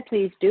go ahead,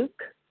 please,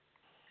 Duke.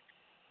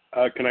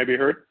 Can I be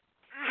heard?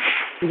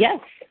 Yes.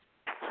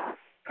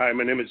 Hi,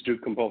 my name is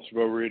Duke, compulsive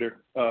overeater.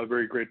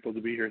 Very grateful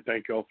to be here.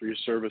 Thank you all for your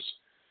service.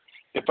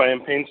 If I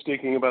am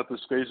painstaking about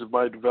this phase of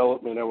my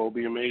development, I will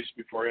be amazed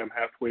before I am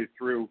halfway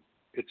through.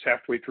 It's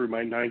halfway through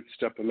my 9th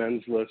step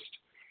amends list.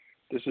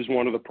 This is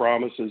one of the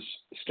promises.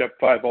 Step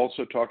 5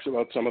 also talks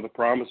about some of the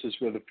promises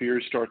where the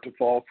fears start to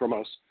fall from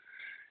us.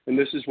 And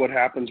this is what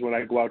happens when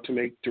I go out to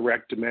make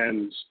direct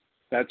amends.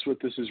 That's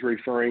what this is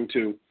referring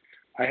to.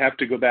 I have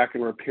to go back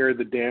and repair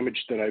the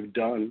damage that I've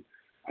done.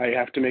 I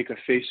have to make a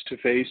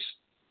face-to-face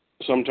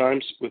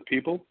sometimes with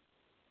people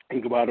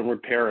and go out and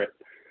repair it.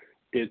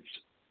 It's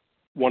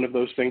one of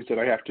those things that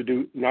I have to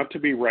do, not to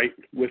be right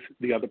with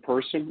the other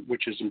person,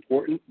 which is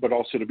important, but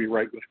also to be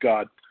right with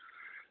God.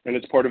 And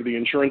it's part of the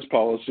insurance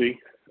policy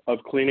of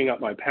cleaning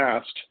up my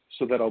past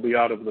so that I'll be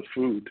out of the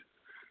food.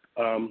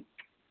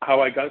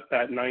 How I got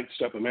that 9th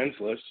step amends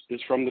list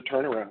is from the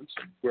turnarounds.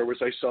 Where was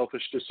I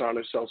selfish,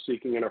 dishonest,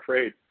 self-seeking, and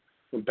afraid?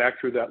 Went back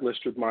through that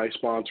list with my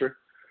sponsor,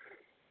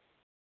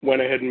 went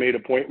ahead and made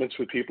appointments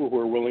with people who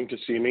were willing to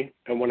see me,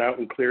 and went out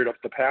and cleared up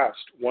the past.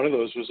 One of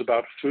those was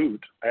about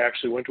food. I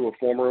actually went to a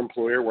former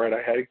employer where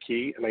I had a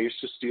key, and I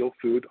used to steal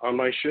food on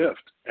my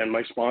shift. And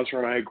my sponsor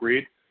and I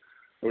agreed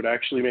I would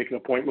actually make an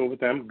appointment with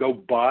them, go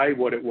buy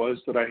what it was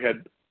that I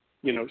had,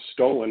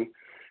 stolen,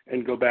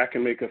 and go back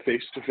and make a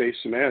face-to-face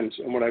amends.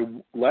 And when I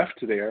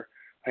left there,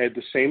 I had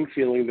the same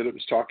feeling that it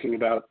was talking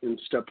about in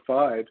step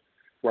 5,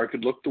 where I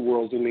could look the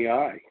world in the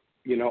eye.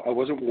 I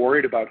wasn't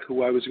worried about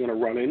who I was going to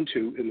run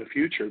into in the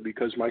future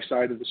because my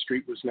side of the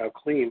street was now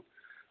clean.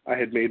 I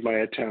had made my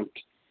attempt.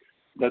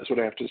 That's what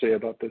I have to say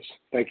about this.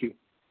 Thank you.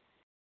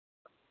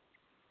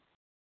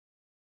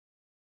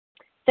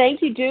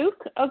 Thank you,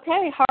 Duke.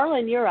 Okay,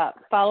 Harlan, you're up,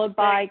 followed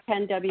by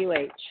Ken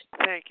W.H.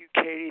 Thank you,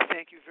 Katie.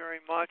 Thank you very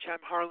much. I'm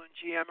Harlan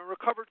G. I'm a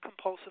recovered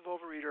compulsive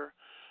overeater.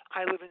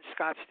 I live in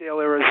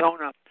Scottsdale,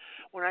 Arizona.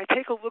 When I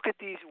take a look at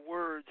these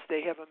words,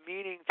 they have a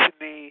meaning to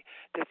me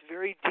that's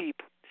very deep.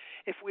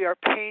 If we are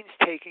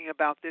painstaking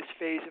about this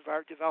phase of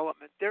our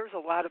development, there's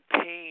a lot of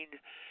pain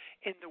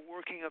in the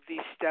working of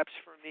these steps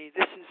for me.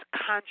 This is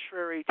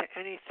contrary to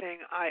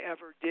anything I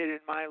ever did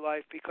in my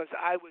life because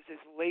I was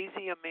as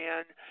lazy a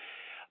man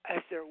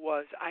as there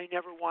was. I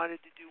never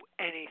wanted to do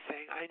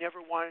anything. I never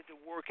wanted to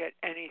work at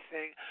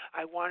anything.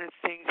 I wanted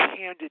things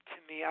handed to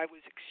me. I was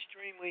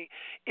extremely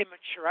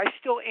immature. I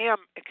still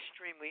am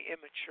extremely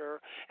immature,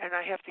 and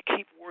I have to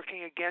keep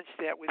working against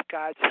that with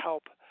God's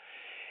help.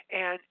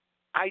 And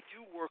I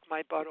do work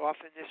my butt off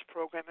in this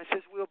program. It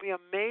says we'll be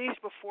amazed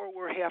before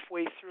we're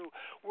halfway through.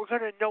 We're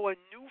going to know a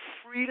new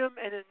freedom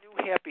and a new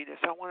happiness.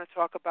 I want to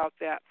talk about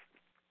that.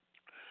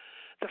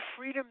 The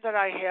freedom that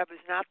I have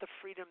is not the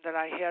freedom that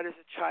I had as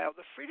a child.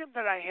 The freedom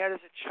that I had as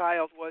a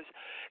child was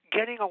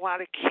getting a lot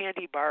of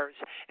candy bars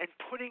and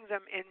putting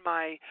them in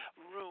my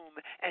room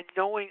and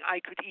knowing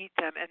I could eat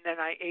them and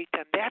then I ate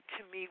them. That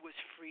to me was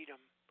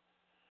freedom.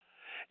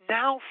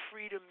 Now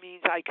freedom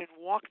means I can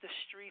walk the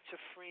streets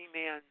a free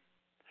man.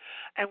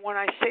 And when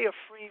I say a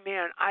free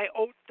man, I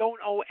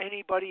don't owe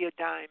anybody a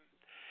dime.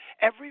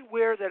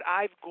 Everywhere that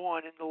I've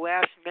gone in the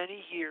last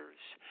many years,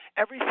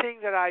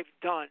 everything that I've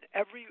done,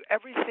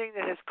 everything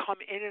that has come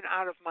in and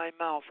out of my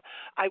mouth,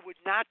 I would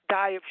not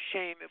die of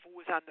shame if it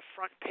was on the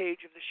front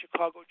page of the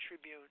Chicago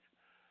Tribune.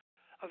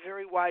 A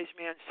very wise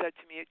man said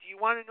to me, do you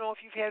want to know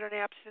if you've had an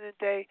abstinent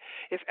day?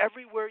 If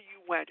everywhere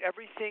you went,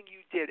 everything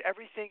you did,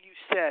 everything you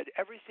said,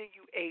 everything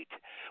you ate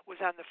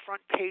was on the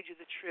front page of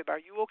the Trib,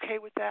 are you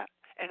okay with that?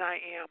 And I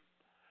am.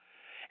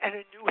 And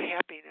a new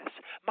happiness.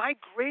 My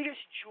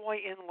greatest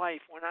joy in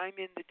life when I'm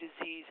in the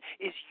disease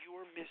is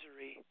your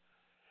misery.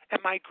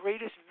 And my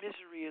greatest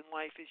misery in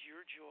life is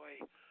your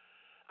joy.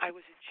 I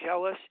was a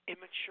jealous,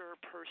 immature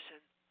person.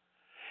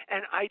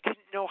 And I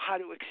didn't know how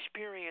to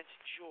experience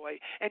joy.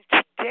 And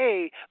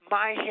today,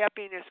 my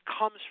happiness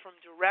comes from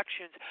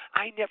directions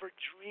I never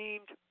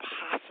dreamed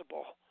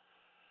possible.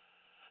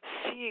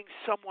 Seeing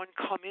someone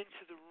come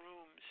into the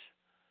rooms,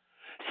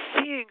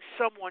 seeing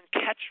someone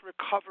catch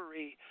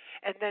recovery,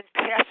 and then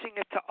passing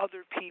it to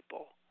other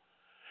people.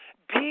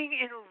 Being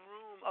in a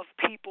room of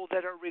people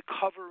that are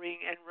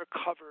recovering and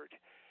recovered.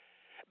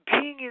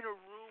 Being in a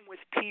room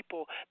with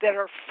people that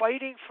are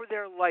fighting for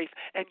their life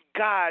and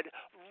God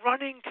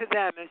running to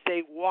them as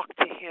they walk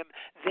to Him,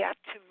 that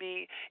to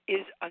me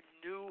is a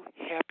new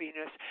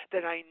happiness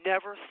that I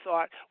never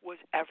thought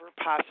was ever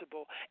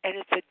possible. And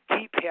it's a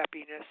deep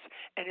happiness,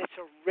 and it's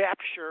a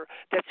rapture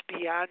that's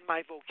beyond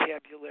my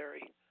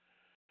vocabulary.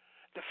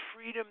 The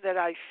freedom that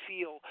I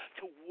feel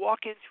to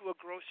walk into a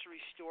grocery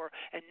store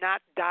and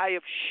not die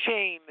of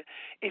shame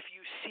if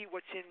you see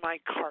what's in my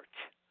cart.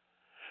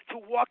 To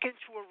walk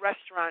into a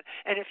restaurant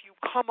and if you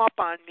come up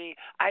on me,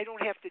 I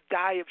don't have to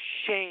die of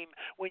shame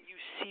when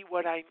you see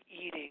what I'm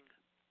eating.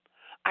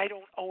 I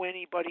don't owe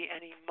anybody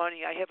any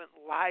money. I haven't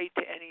lied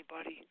to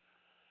anybody.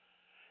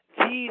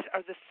 These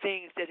are the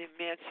things that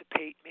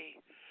emancipate me.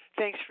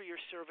 Thanks for your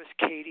service,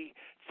 Katie.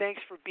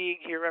 Thanks for being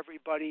here,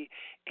 everybody.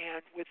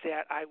 And with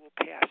that, I will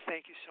pass.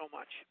 Thank you so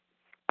much.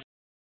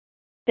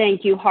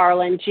 Thank you,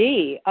 Harlan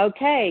G.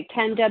 Okay,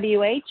 Ken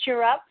W.H.,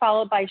 you're up,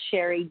 followed by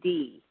Sherry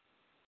D.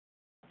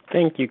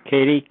 Thank you,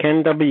 Katie.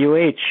 Ken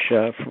W.H.,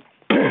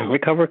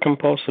 recovered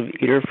compulsive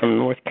eater from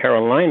North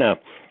Carolina.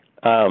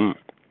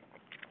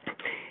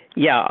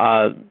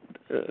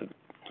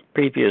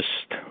 Previous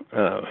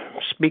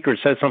speaker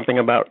said something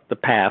about the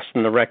past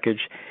and the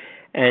wreckage.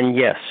 And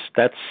yes,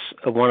 that's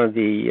one of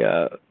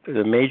the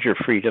major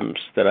freedoms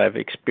that I've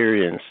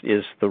experienced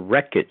is the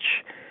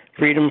wreckage,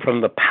 freedom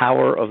from the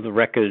power of the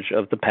wreckage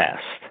of the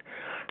past.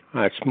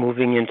 It's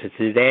moving into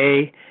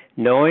today,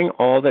 knowing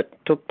all that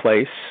took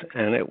place,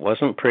 and it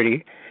wasn't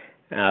pretty,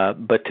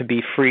 but to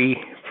be free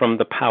from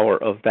the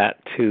power of that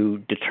to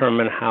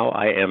determine how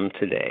I am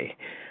today.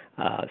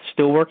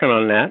 Still working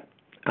on that.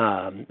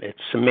 It's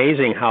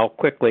amazing how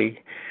quickly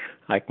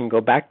I can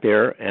go back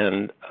there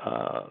and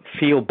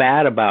feel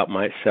bad about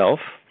myself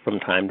from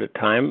time to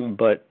time,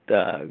 but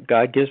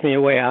God gives me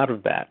a way out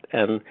of that.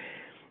 And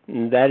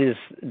that is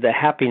the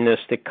happiness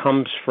that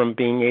comes from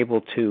being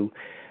able to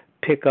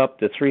pick up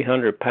the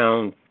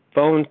 300-pound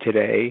phone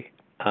today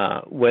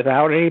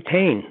without any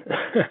pain.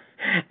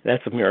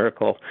 That's a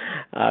miracle,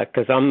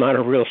 because I'm not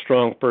a real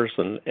strong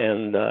person.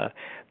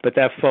 But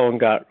that phone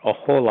got a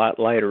whole lot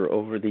lighter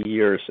over the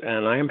years,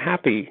 and I am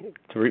happy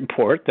to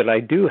report that I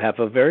do have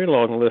a very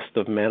long list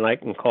of men I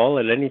can call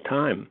at any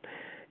time,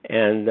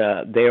 and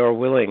they are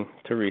willing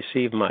to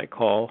receive my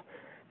call,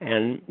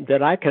 and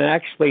that I can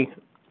actually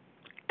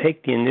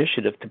take the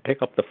initiative to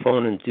pick up the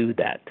phone and do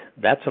that.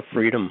 That's a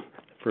freedom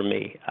for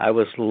me. I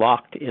was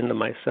locked into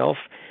myself,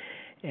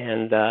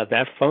 and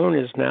that phone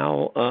is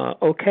now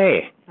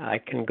okay. I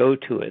can go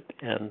to it,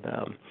 and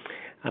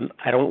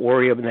I don't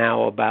worry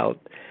now about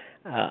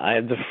I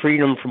have the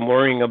freedom from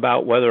worrying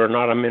about whether or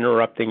not I'm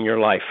interrupting your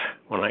life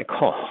when I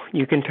call.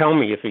 You can tell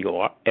me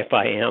if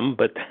I am,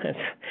 but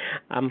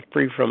I'm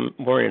free from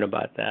worrying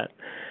about that.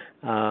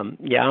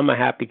 I'm a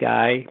happy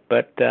guy,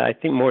 but I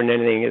think more than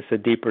anything, it's a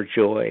deeper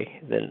joy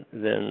than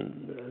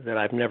that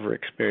I've never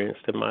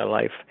experienced in my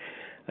life.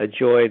 A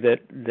joy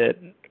that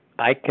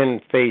I can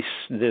face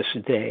this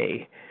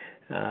day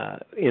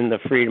in the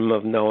freedom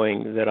of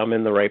knowing that I'm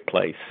in the right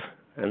place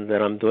and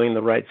that I'm doing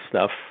the right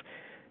stuff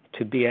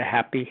to be a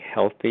happy,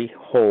 healthy,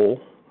 whole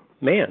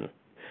man,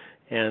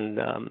 and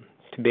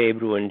to be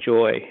able to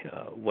enjoy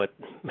what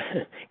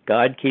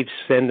God keeps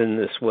sending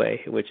this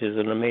way, which is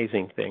an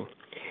amazing thing.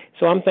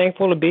 So I'm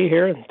thankful to be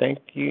here, and thank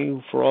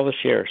you for all the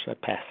shares. I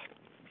pass.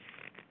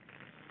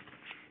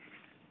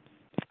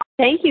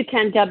 Thank you,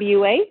 Ken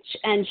W.H.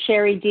 And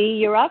Sherry D.,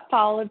 you're up,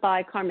 followed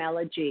by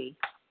Carmela G.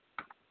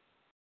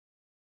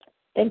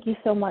 Thank you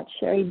so much,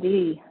 Sherry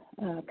D.,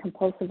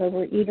 compulsive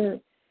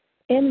overeater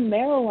in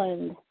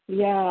Maryland.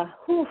 Yeah,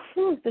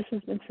 this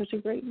has been such a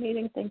great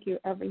meeting. Thank you,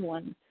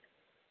 everyone,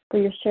 for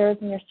your shares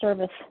and your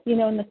service. In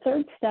the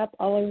third step,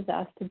 all I was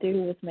asked to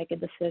do was make a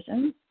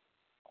decision.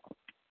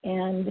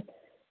 And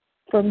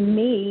for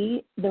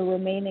me, the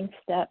remaining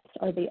steps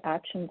are the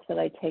actions that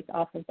I take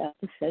off of that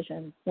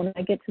decision. When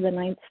I get to the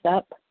ninth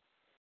step,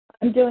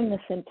 I'm doing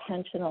this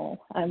intentional.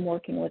 I'm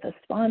working with a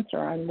sponsor.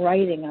 I'm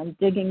writing. I'm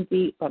digging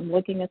deep. I'm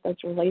looking at those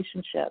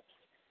relationships.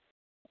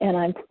 And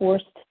I'm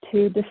forced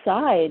to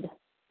decide,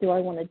 do I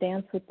want to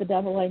dance with the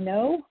devil I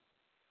know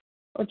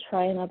or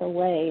try another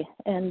way?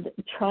 And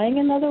trying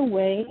another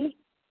way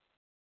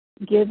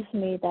gives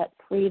me that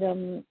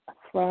freedom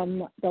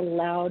from the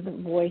loud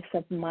voice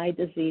of my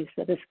disease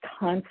that is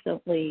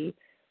constantly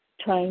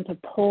trying to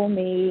pull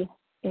me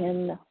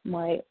in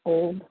my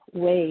old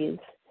ways.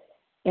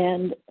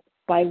 And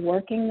by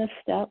working this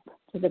step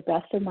to the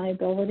best of my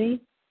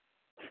ability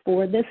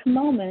for this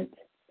moment,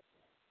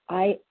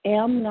 I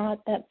am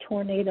not that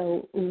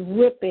tornado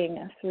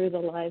ripping through the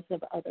lives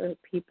of other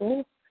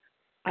people.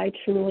 I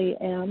truly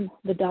am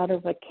the daughter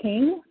of a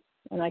king,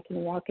 and I can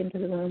walk into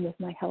the room with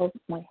my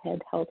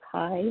head held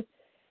high,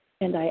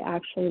 and I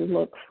actually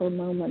look for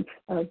moments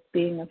of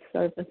being of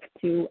service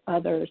to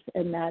others,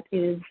 and that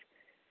is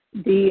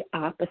the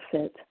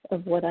opposite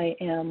of what I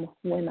am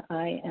when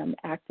I am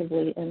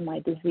actively in my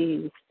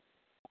disease.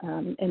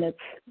 And it's,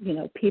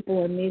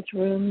 people in these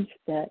rooms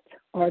that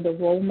are the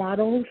role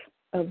models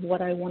of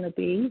what I want to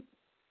be,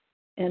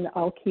 and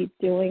I'll keep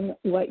doing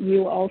what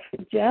you all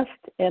suggest,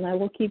 and I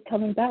will keep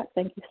coming back.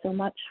 Thank you so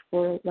much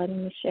for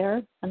letting me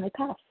share, and I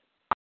pass.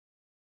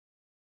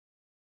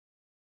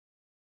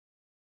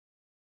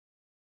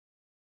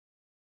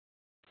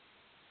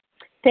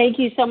 Thank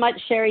you so much,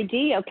 Sherry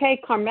D.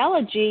 Okay,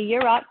 Carmela G.,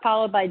 you're up,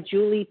 followed by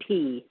Julie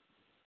P.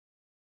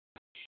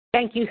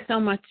 Thank you so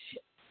much.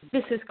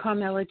 This is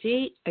Carmela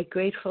G., a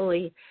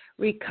gratefully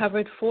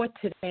recovered for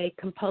today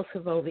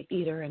compulsive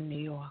overeater in New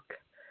York.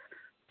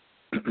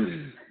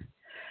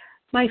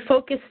 My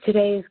focus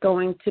today is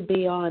going to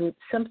be on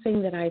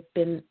something that I've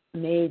been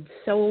made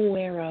so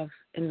aware of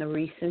in the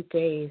recent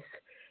days,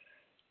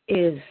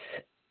 is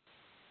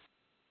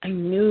a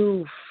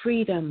new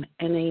freedom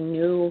and a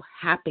new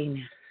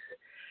happiness.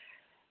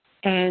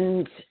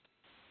 And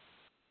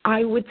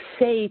I would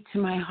say to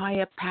my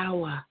higher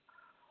power,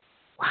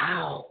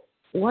 wow,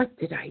 what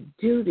did I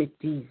do to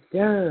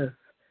deserve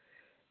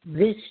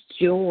this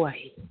joy?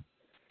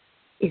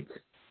 It's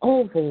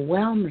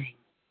overwhelming.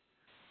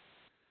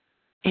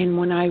 And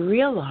when I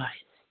realized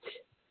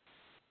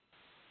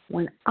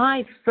when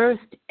I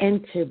first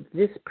entered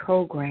this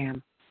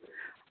program,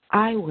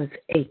 I was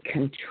a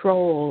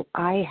control.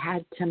 I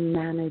had to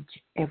manage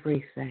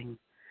everything.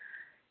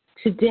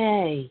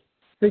 Today,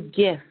 the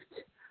gift,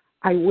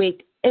 I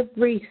wake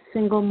every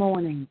single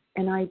morning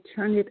and I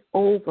turn it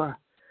over,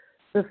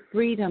 the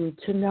freedom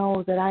to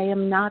know that I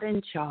am not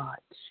in charge.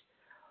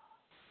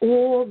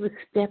 All the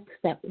steps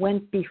that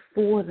went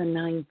before the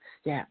 9th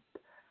step,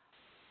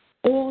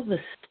 all the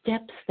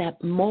steps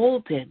that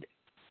molded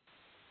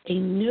a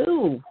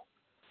new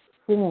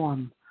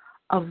form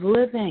of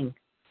living,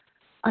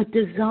 a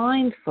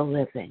design for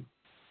living.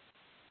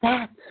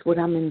 That's what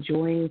I'm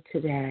enjoying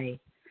today.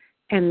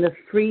 And the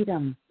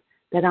freedom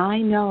that I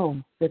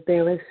know that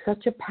there is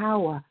such a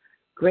power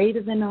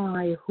greater than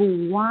I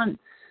who wants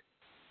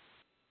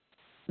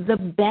the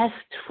best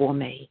for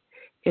me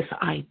if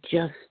I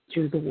just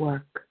do the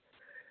work.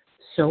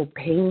 So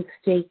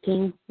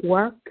painstaking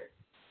work,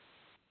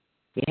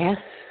 yes,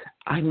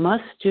 I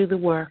must do the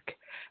work.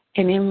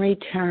 And in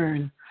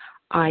return,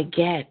 I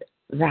get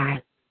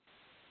that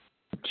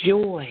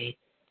joy,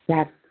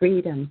 that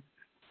freedom.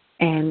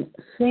 And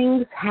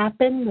things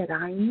happen that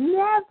I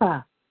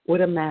never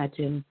would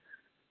imagine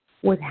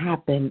would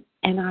happen.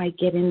 And I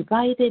get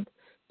invited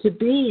to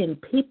be in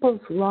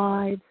people's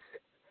lives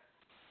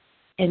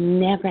and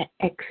never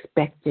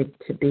expected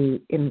to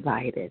be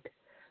invited.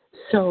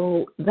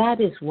 So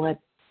that is what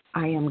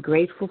I am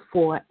grateful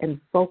for and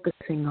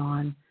focusing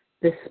on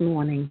this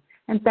morning.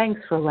 And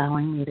thanks for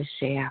allowing me to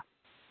share.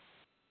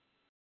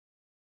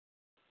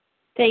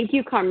 Thank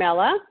you,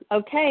 Carmela.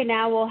 Okay,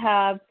 now we'll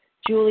have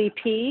Julie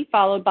P.,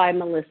 followed by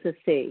Melissa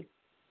C.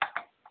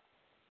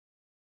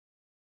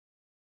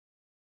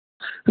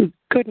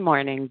 Good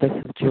morning. This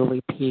is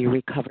Julie P.,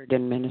 recovered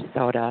in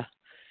Minnesota.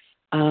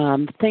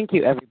 Thank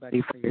you,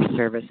 everybody, for your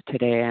service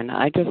today. And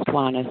I just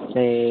want to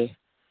say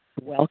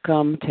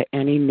welcome to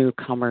any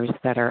newcomers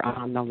that are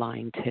on the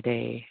line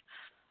today.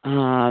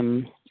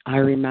 I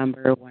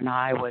remember when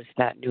I was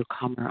that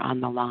newcomer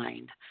on the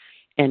line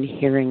and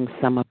hearing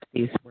some of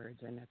these words,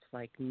 and it's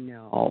like,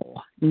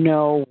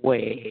 no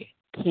way,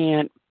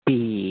 can't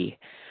be.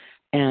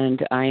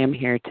 And I am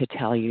here to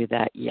tell you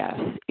that, yes,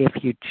 if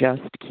you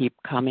just keep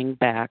coming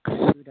back,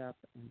 suit up,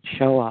 and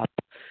show up,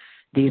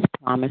 these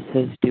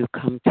promises do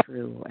come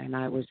true. And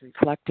I was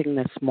reflecting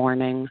this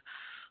morning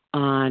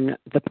on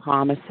the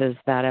promises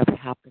that have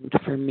happened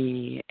for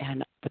me,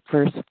 and the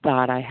first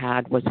thought I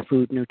had was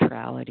food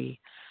neutrality.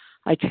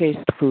 I chased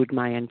food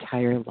my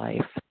entire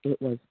life.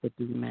 It was the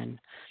demon.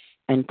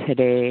 And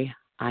today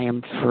I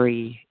am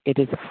free. It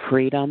is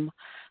freedom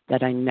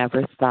that I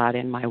never thought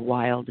in my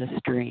wildest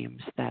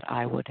dreams that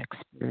I would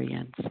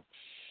experience.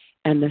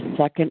 And the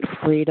second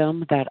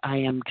freedom that I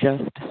am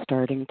just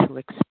starting to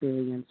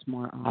experience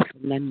more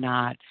often than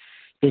not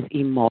is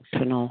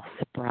emotional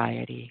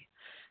sobriety.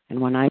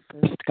 And when I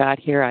first got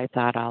here, I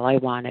thought all I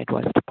wanted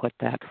was to put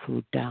that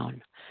food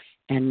down.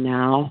 And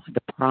now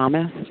the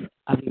promise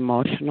of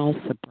emotional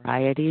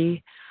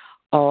sobriety,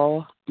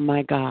 oh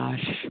my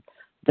gosh,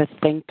 the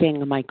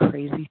thinking, my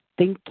crazy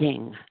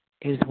thinking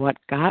is what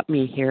got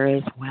me here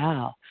as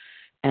well.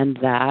 And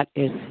that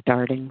is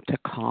starting to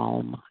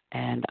calm.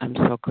 And I'm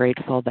so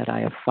grateful that I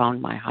have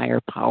found my higher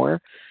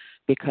power,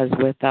 because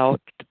without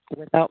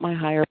my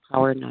higher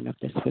power, none of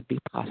this would be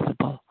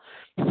possible.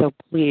 So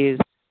please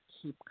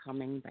keep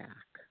coming back.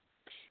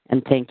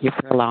 And thank you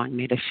for allowing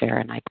me to share,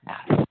 and I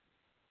pass.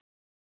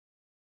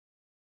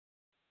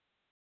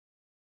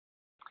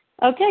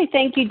 Okay,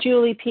 thank you,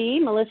 Julie P.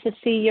 Melissa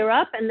C., you're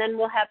up, and then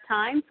we'll have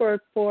time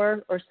for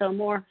 4 or so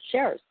more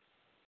shares.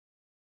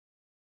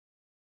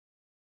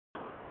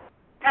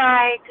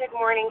 Hi, good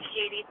morning,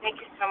 Katie. Thank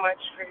you so much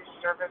for your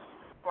service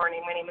this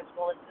morning. My name is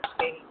Melissa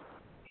C.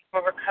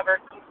 I'm a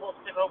recovered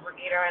compulsive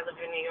overeater. I live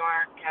in New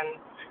York,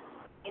 and,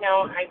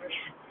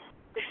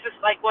 this is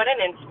like, what an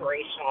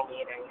inspirational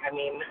meeting. I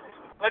mean,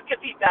 what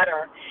could be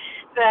better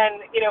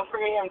than, for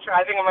me, I'm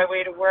driving on my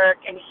way to work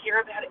and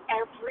hear about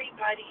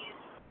everybody's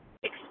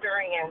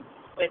experience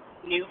with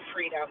new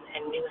freedom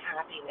and new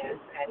happiness.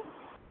 And,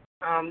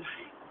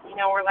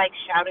 we're like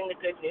shouting the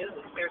good news.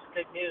 There's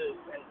good news.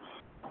 And,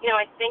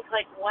 I think,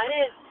 like, what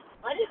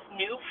is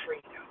new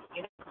freedom?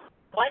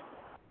 What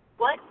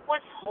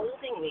was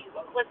holding me?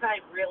 What was I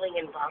really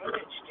in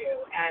bondage to?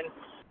 And,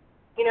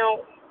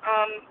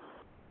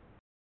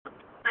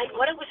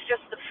 what it was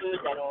just the food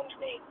that owned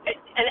me.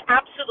 And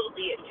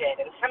absolutely it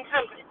did. And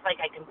sometimes it's like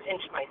I can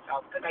pinch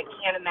myself because I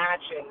can't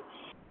imagine.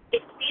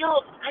 It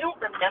feels, I don't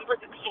remember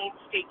the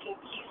painstaking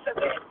piece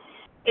of it.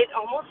 It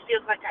almost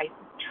feels like I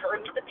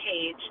turned the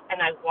page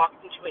and I walked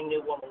into a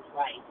new woman's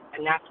life.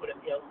 And that's what it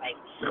feels like.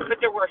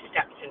 But there were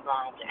steps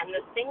involved. And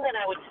the thing that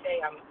I would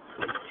say I'm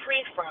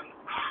free from,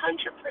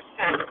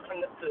 100%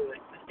 from the food,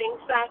 the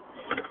things that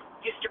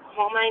used to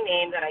call my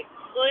name that I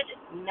could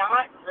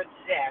not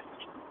resist,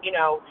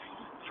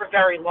 for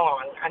very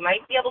long. I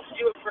might be able to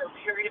do it for a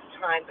period of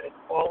time, but it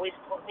always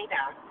pulled me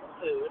back to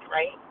food,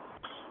 right?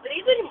 But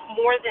even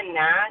more than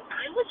that,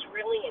 I was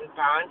really in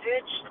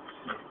bondage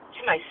to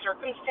my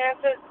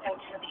circumstances and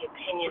to the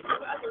opinions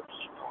of other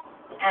people.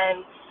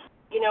 And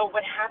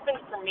what happened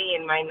for me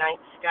in my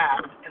ninth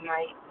step, and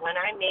when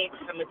I made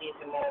some of these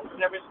amends, and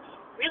there was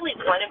really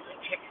one in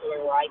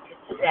particular where I could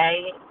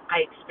say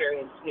I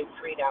experienced new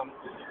freedom.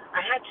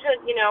 I had to,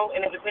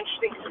 and it was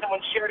interesting because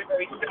someone shared a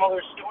very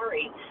similar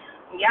story.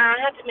 Yeah, I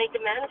had to make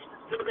amends for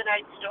food that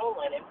I'd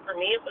stolen, and for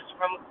me it was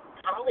from a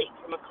colleague,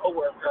 from a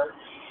coworker,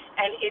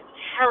 and it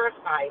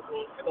terrified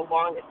me for the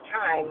longest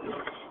time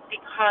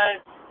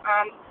because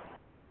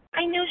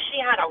I knew she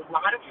had a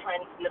lot of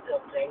friends in the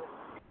building,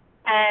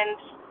 and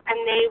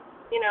they,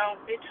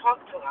 they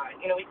talked a lot.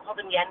 We called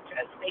them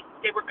yentas.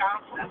 They were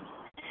gossips.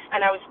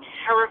 And I was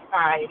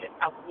terrified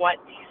of what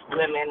these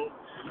women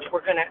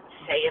were going to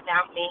say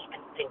about me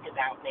and think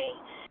about me.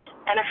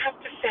 And I have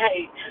to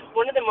say,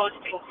 one of the most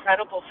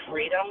incredible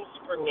freedoms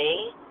for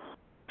me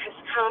has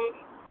come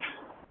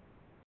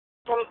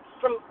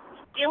from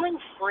feeling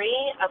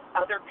free of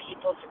other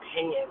people's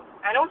opinions.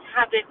 I don't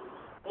have it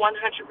 100%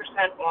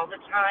 all the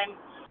time,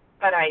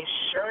 but I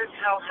sure as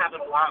hell have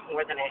it a lot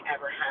more than I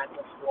ever had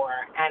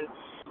before. And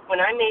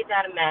when I made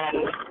that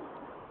amends,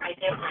 I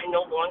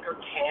no longer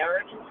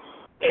cared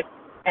if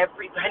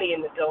everybody in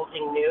the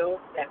building knew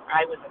that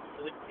I was a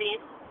food thief,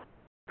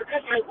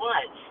 because I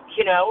was,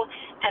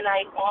 and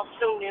I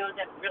also knew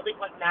that really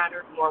what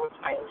mattered more was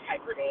my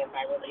integrity and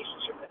my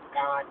relationship with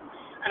God,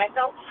 and I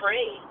felt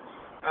free,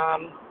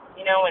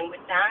 and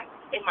with that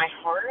in my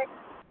heart,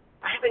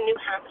 I have a new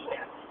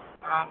happiness.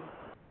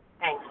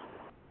 Thanks.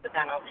 With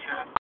that, I'll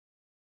pass.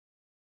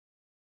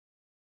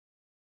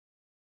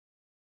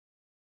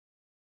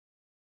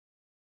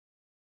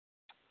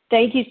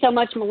 Thank you so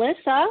much,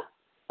 Melissa.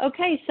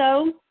 Okay,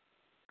 so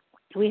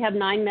we have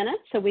 9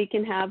 minutes, so we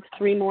can have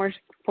 4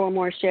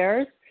 more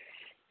shares.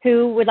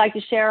 Who would like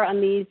to share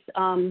on these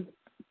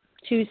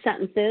 2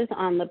 sentences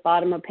on the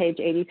bottom of page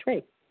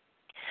 83?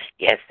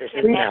 Yes, this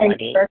is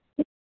Melanie.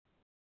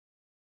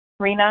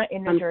 Rena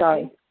in New Jersey.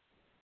 Sorry.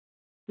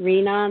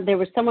 Rena, there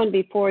was someone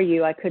before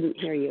you. I couldn't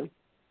hear you.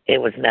 It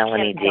was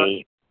Melanie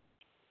D.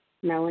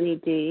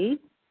 Melanie D.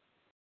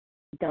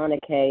 Donna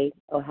K.,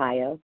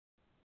 Ohio.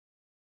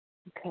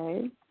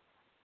 Okay.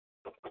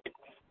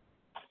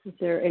 Is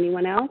there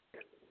anyone else?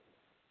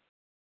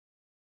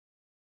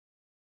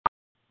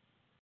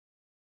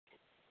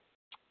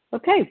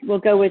 Okay, we'll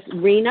go with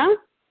Rena,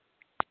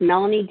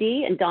 Melanie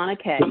D., and Donna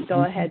K.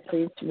 Go ahead,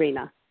 please,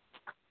 Rena.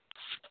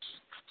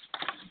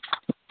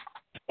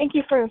 Thank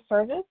you for your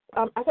service.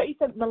 I thought you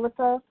said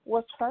Melissa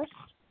was first.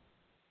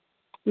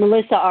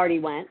 Melissa already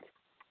went.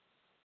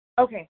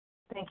 Okay,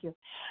 thank you.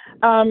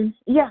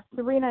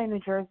 Serena in New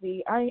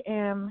Jersey. I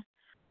am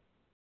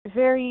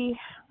very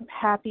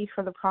happy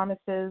for the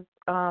promises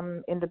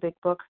in the Big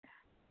Book.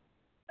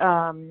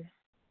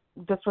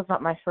 This was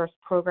not my first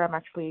program.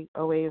 Actually,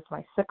 OA is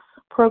my 6th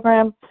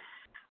program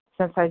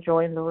since I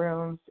joined the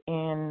rooms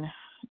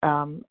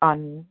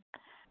on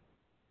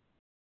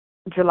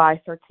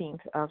July 13th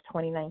of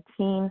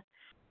 2019.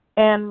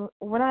 And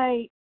when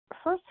I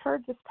first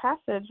heard this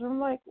passage, I'm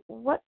like,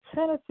 what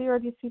fantasy are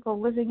these people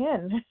living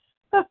in?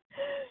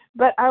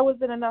 But I was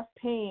in enough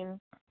pain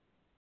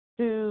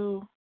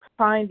to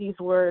find these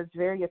words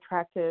very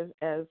attractive,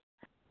 as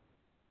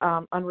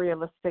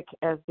unrealistic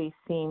as they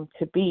seem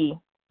to be.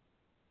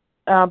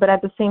 But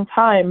at the same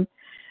time,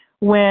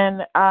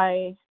 when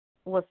I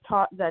was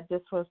taught that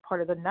this was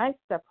part of the 9th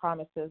step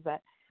promises,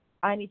 that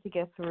I need to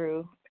get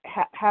through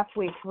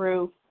halfway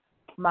through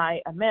my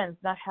amends,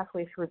 not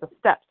halfway through the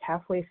steps,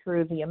 halfway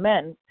through the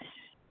amends,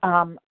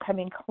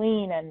 coming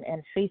clean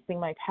and facing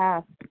my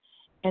past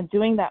and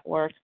doing that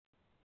work,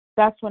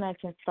 that's when I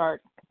can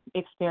start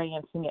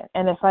experiencing it.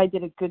 And if I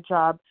did a good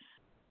job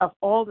of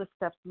all the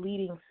steps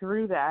leading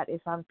through that,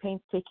 if I'm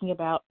painstaking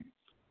about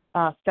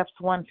steps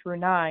 1 through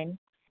 9,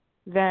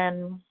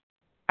 then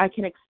I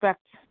can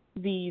expect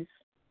these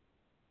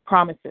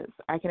promises.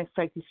 I can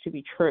expect these to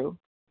be true.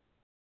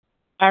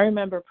 I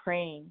remember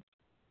praying,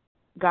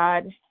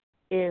 God,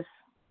 if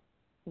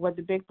what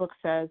the Big Book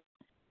says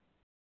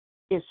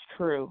is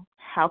true,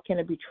 how can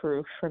it be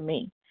true for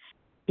me?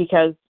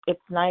 Because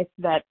it's nice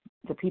that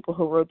the people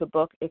who wrote the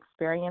book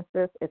experienced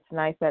this. It's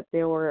nice that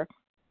there were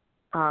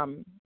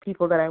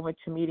people that I went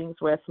to meetings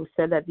with who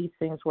said that these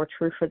things were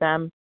true for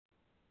them.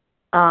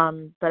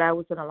 But I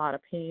was in a lot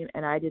of pain,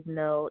 and I didn't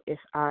know if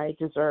I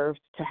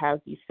deserved to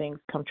have these things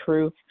come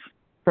true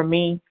for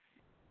me.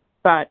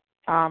 But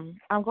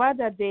I'm glad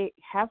that they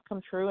have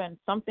come true, and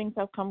some things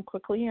have come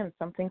quickly and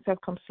some things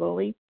have come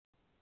slowly,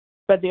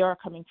 but they are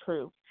coming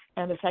true.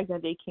 And the fact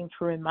that they came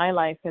true in my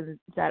life, and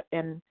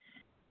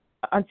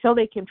until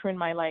they came true in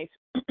my life,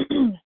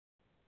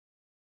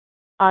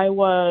 I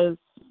was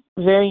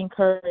very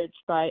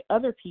encouraged by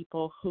other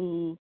people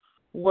who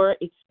were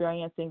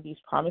experiencing these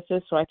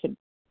promises, so I could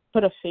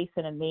put a face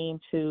and a name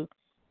to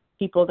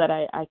people that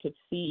I could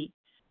see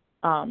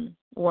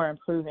were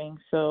improving.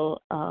 So,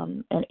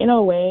 and in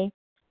a way,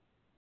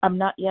 I'm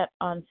not yet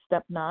on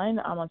step 9.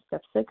 I'm on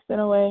step 6 in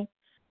a way.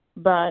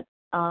 But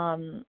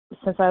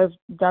since I've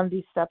done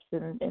these steps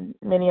in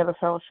many other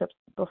fellowships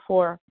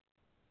before,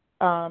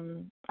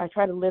 I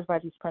try to live by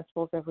these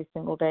principles every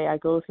single day. I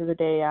go through the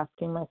day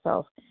asking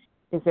myself,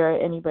 Is there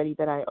anybody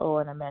that I owe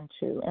an amend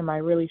to? Am I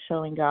really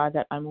showing God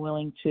that I'm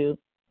willing to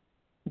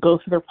go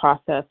through the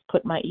process,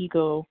 put my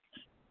ego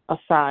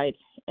aside,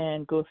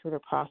 and go through the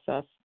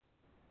process?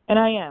 And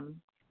I am.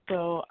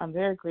 So I'm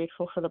very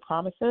grateful for the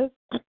promises.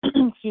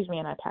 Excuse me,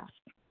 and I pass.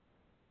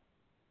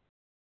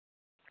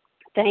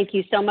 Thank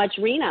you so much,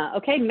 Rena.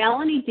 Okay,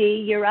 Melanie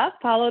D., you're up,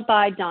 followed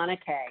by Donna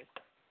K.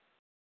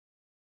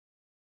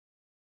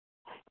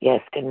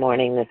 Yes, good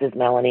morning. This is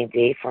Melanie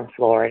D. from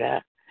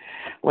Florida.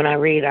 When I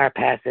read our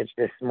passage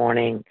this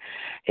morning,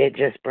 it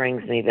just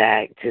brings me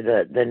back to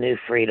the new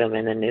freedom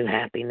and the new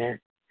happiness.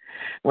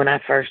 When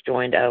I first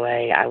joined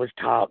OA, I was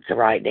taught to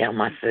write down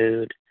my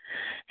food,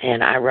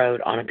 and I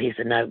wrote on a piece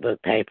of notebook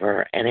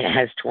paper, and it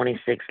has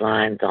 26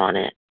 lines on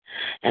it,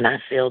 and I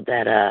filled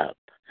that up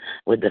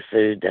with the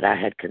food that I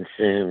had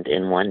consumed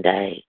in one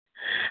day.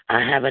 I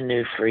have a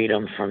new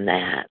freedom from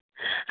that.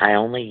 I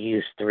only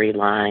use 3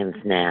 lines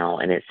now,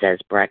 and it says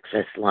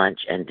breakfast, lunch,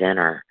 and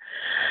dinner.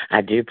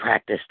 I do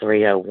practice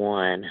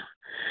 301,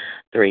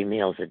 3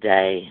 meals a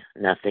day,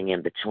 nothing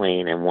in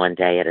between, and 1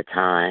 day at a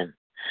time.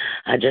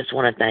 I just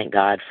want to thank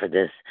God for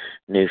this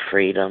new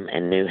freedom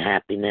and new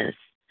happiness.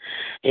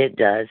 It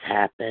does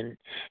happen.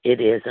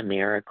 It is a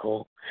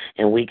miracle,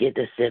 and we get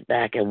to sit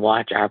back and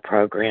watch our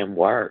program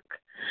work.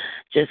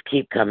 Just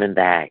keep coming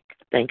back.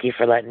 Thank you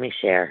for letting me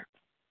share.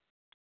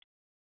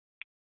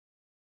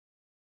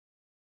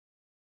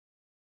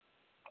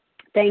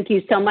 Thank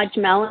you so much,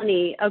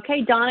 Melanie.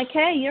 Okay, Donna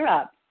K., you're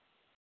up.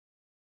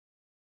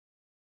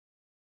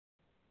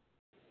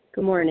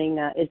 Good morning.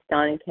 It's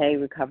Donna K.,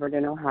 recovered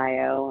in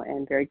Ohio,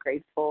 and very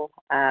grateful.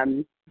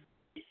 I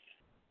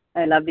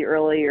love the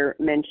earlier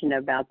mention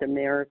about the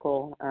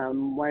miracle.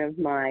 One of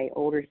my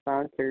older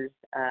sponsors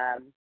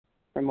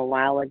from a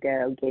while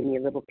ago gave me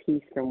a little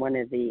piece from one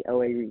of the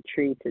OA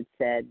retreats that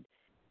said,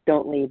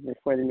 "Don't leave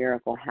before the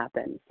miracle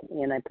happens."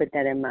 And I put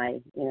that in my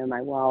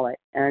wallet.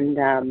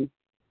 And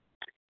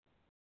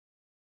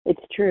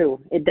it's true.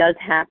 It does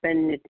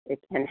happen. It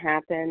can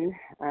happen.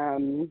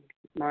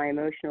 My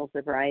emotional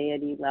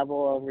sobriety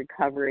level of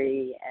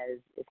recovery is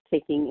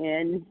kicking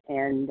in,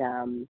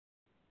 and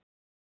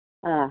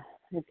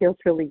it feels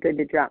really good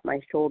to drop my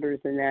shoulders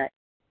in that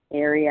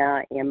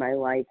area in my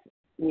life.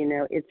 You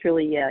know, it's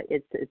really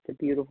it's a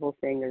beautiful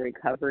thing, the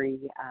recovery.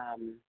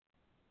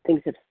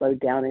 Things have slowed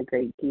down a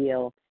great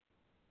deal.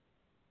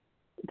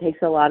 It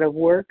takes a lot of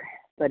work,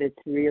 but it's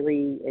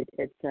really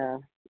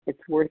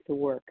it's worth the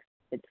work.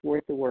 It's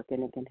worth the work,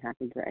 and it can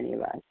happen for any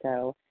of us.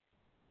 So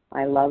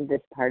I love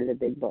this part of the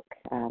big book.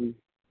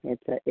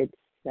 It's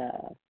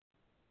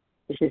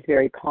just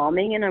very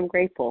calming, and I'm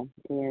grateful.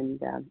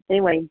 And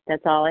anyway,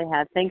 that's all I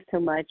have. Thanks so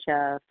much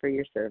for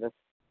your service.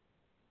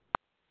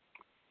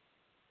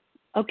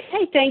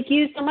 Okay, thank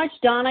you so much,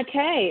 Donna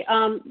K.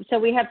 So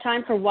we have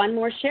time for one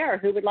more share.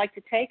 Who would like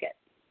to take it?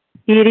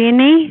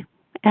 Irini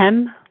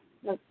M.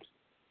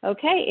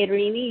 Okay,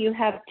 Irini, you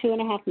have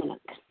 2.5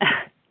 minutes.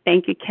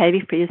 Thank you,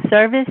 Katie, for your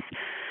service.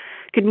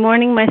 Good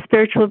morning, my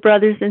spiritual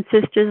brothers and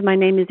sisters. My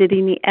name is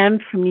Irini M.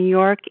 from New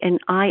York, and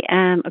I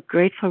am a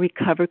grateful,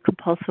 recovered,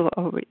 compulsive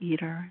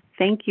overeater.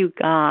 Thank you,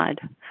 God.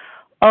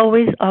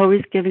 Always,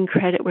 always giving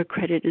credit where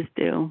credit is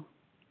due.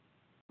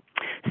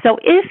 So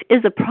if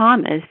is a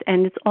promise,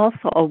 and it's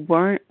also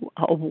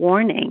a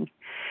warning.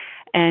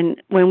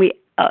 And when we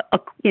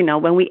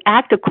when we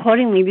act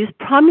accordingly, these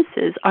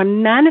promises are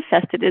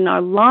manifested in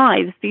our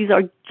lives. These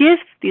are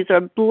gifts. These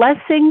are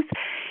blessings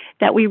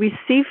that we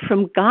receive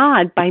from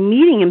God by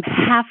meeting Him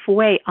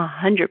halfway,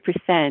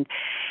 100%,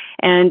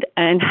 and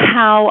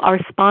how our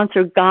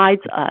sponsor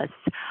guides us.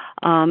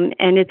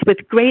 And it's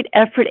with great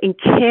effort and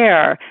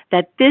care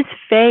that this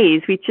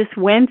phase we just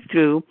went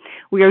through,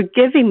 we are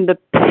giving the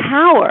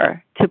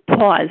power to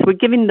pause. We're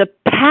giving the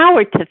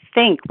power to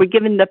think. We're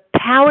giving the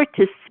power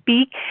to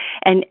speak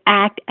and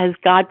act as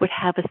God would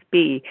have us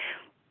be.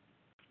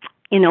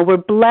 You know, we're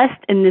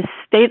blessed in this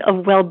state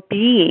of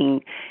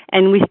well-being,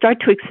 and we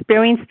start to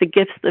experience the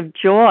gifts of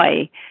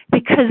joy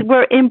because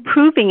we're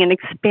improving and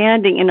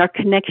expanding in our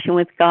connection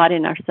with God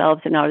and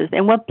ourselves and others.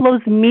 And what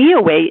blows me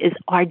away is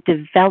our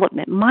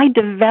development. My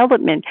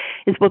development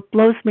is what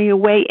blows me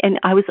away, and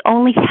I was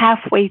only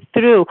halfway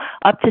through,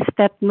 up to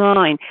step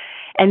 9.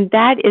 And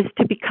that is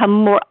to become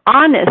more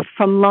honest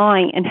from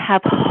lying and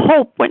have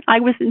hope when I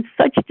was in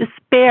such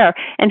despair,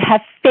 and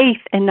have faith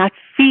and not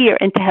fear,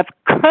 and to have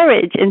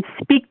courage and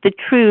speak the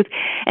truth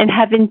and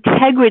have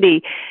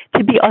integrity,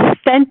 to be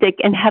authentic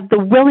and have the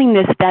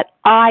willingness that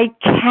I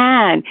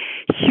can,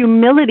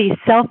 humility,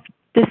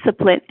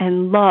 self-discipline,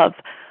 and love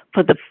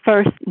for the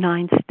first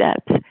 9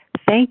 steps.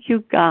 Thank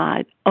you,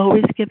 God.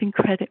 Always giving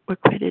credit where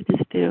credit is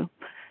due.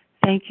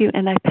 Thank you,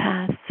 and I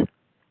pass.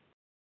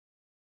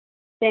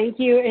 Thank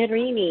you,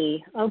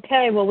 Irini.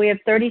 Okay, well, we have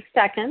 30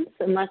 seconds.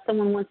 Unless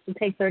someone wants to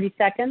take 30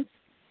 seconds,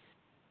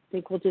 I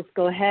think we'll just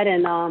go ahead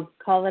and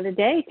call it a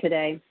day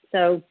today.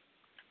 So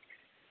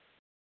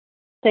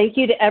thank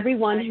you to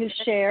everyone who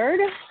shared.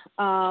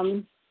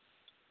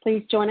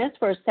 Please join us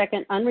for a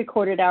second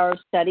unrecorded hour of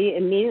study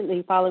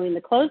immediately following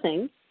the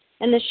closing.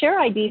 And the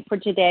share ID for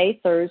today,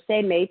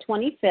 Thursday, May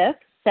 25th,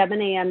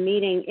 7 a.m.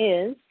 meeting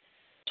is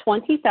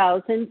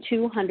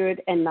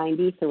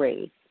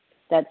 20,293.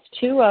 That's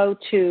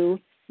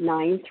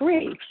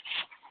 20293.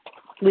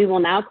 We will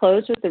now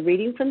close with the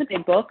reading from the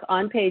Big Book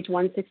on page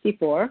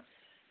 164,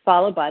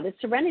 followed by the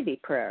Serenity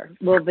Prayer.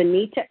 Will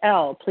Vanita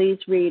L. please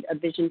read A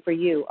Vision for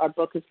You? Our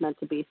book is meant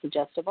to be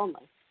suggestive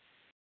only.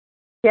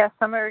 Yes,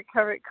 I'm a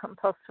recovered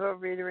compulsive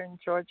overeater in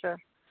Georgia.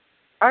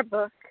 Our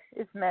book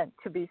is meant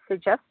to be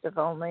suggestive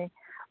only.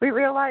 We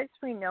realize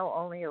we know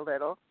only a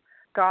little.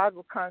 God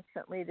will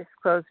constantly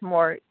disclose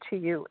more to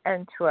you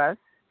and to us.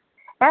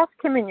 Ask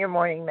Him in your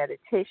morning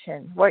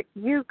meditation what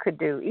you could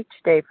do each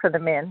day for the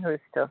man who is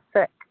still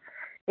sick.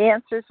 The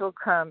answers will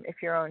come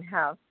if your own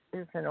house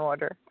is in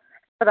order.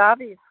 But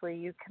obviously,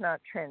 you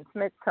cannot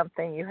transmit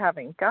something you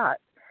haven't got.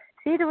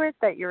 See to it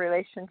that your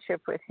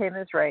relationship with Him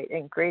is right,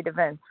 and great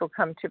events will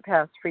come to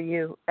pass for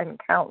you and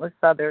countless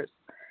others.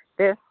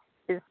 This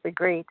is the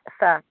great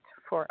fact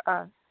for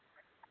us.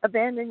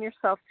 Abandon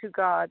yourself to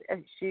God as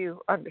you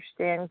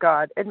understand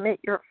God. Admit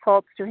your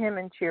faults to Him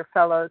and to your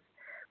fellows.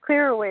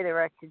 Clear away the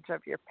wreckage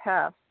of your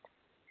past.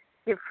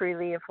 Give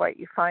freely of what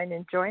you find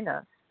and join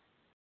us.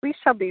 We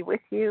shall be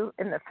with you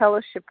in the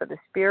fellowship of the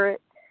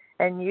Spirit,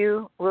 and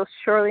you will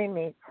surely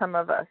meet some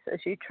of us as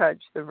you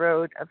trudge the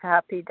road of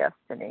happy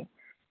destiny.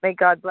 May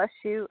God bless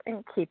you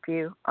and keep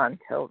you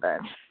until then.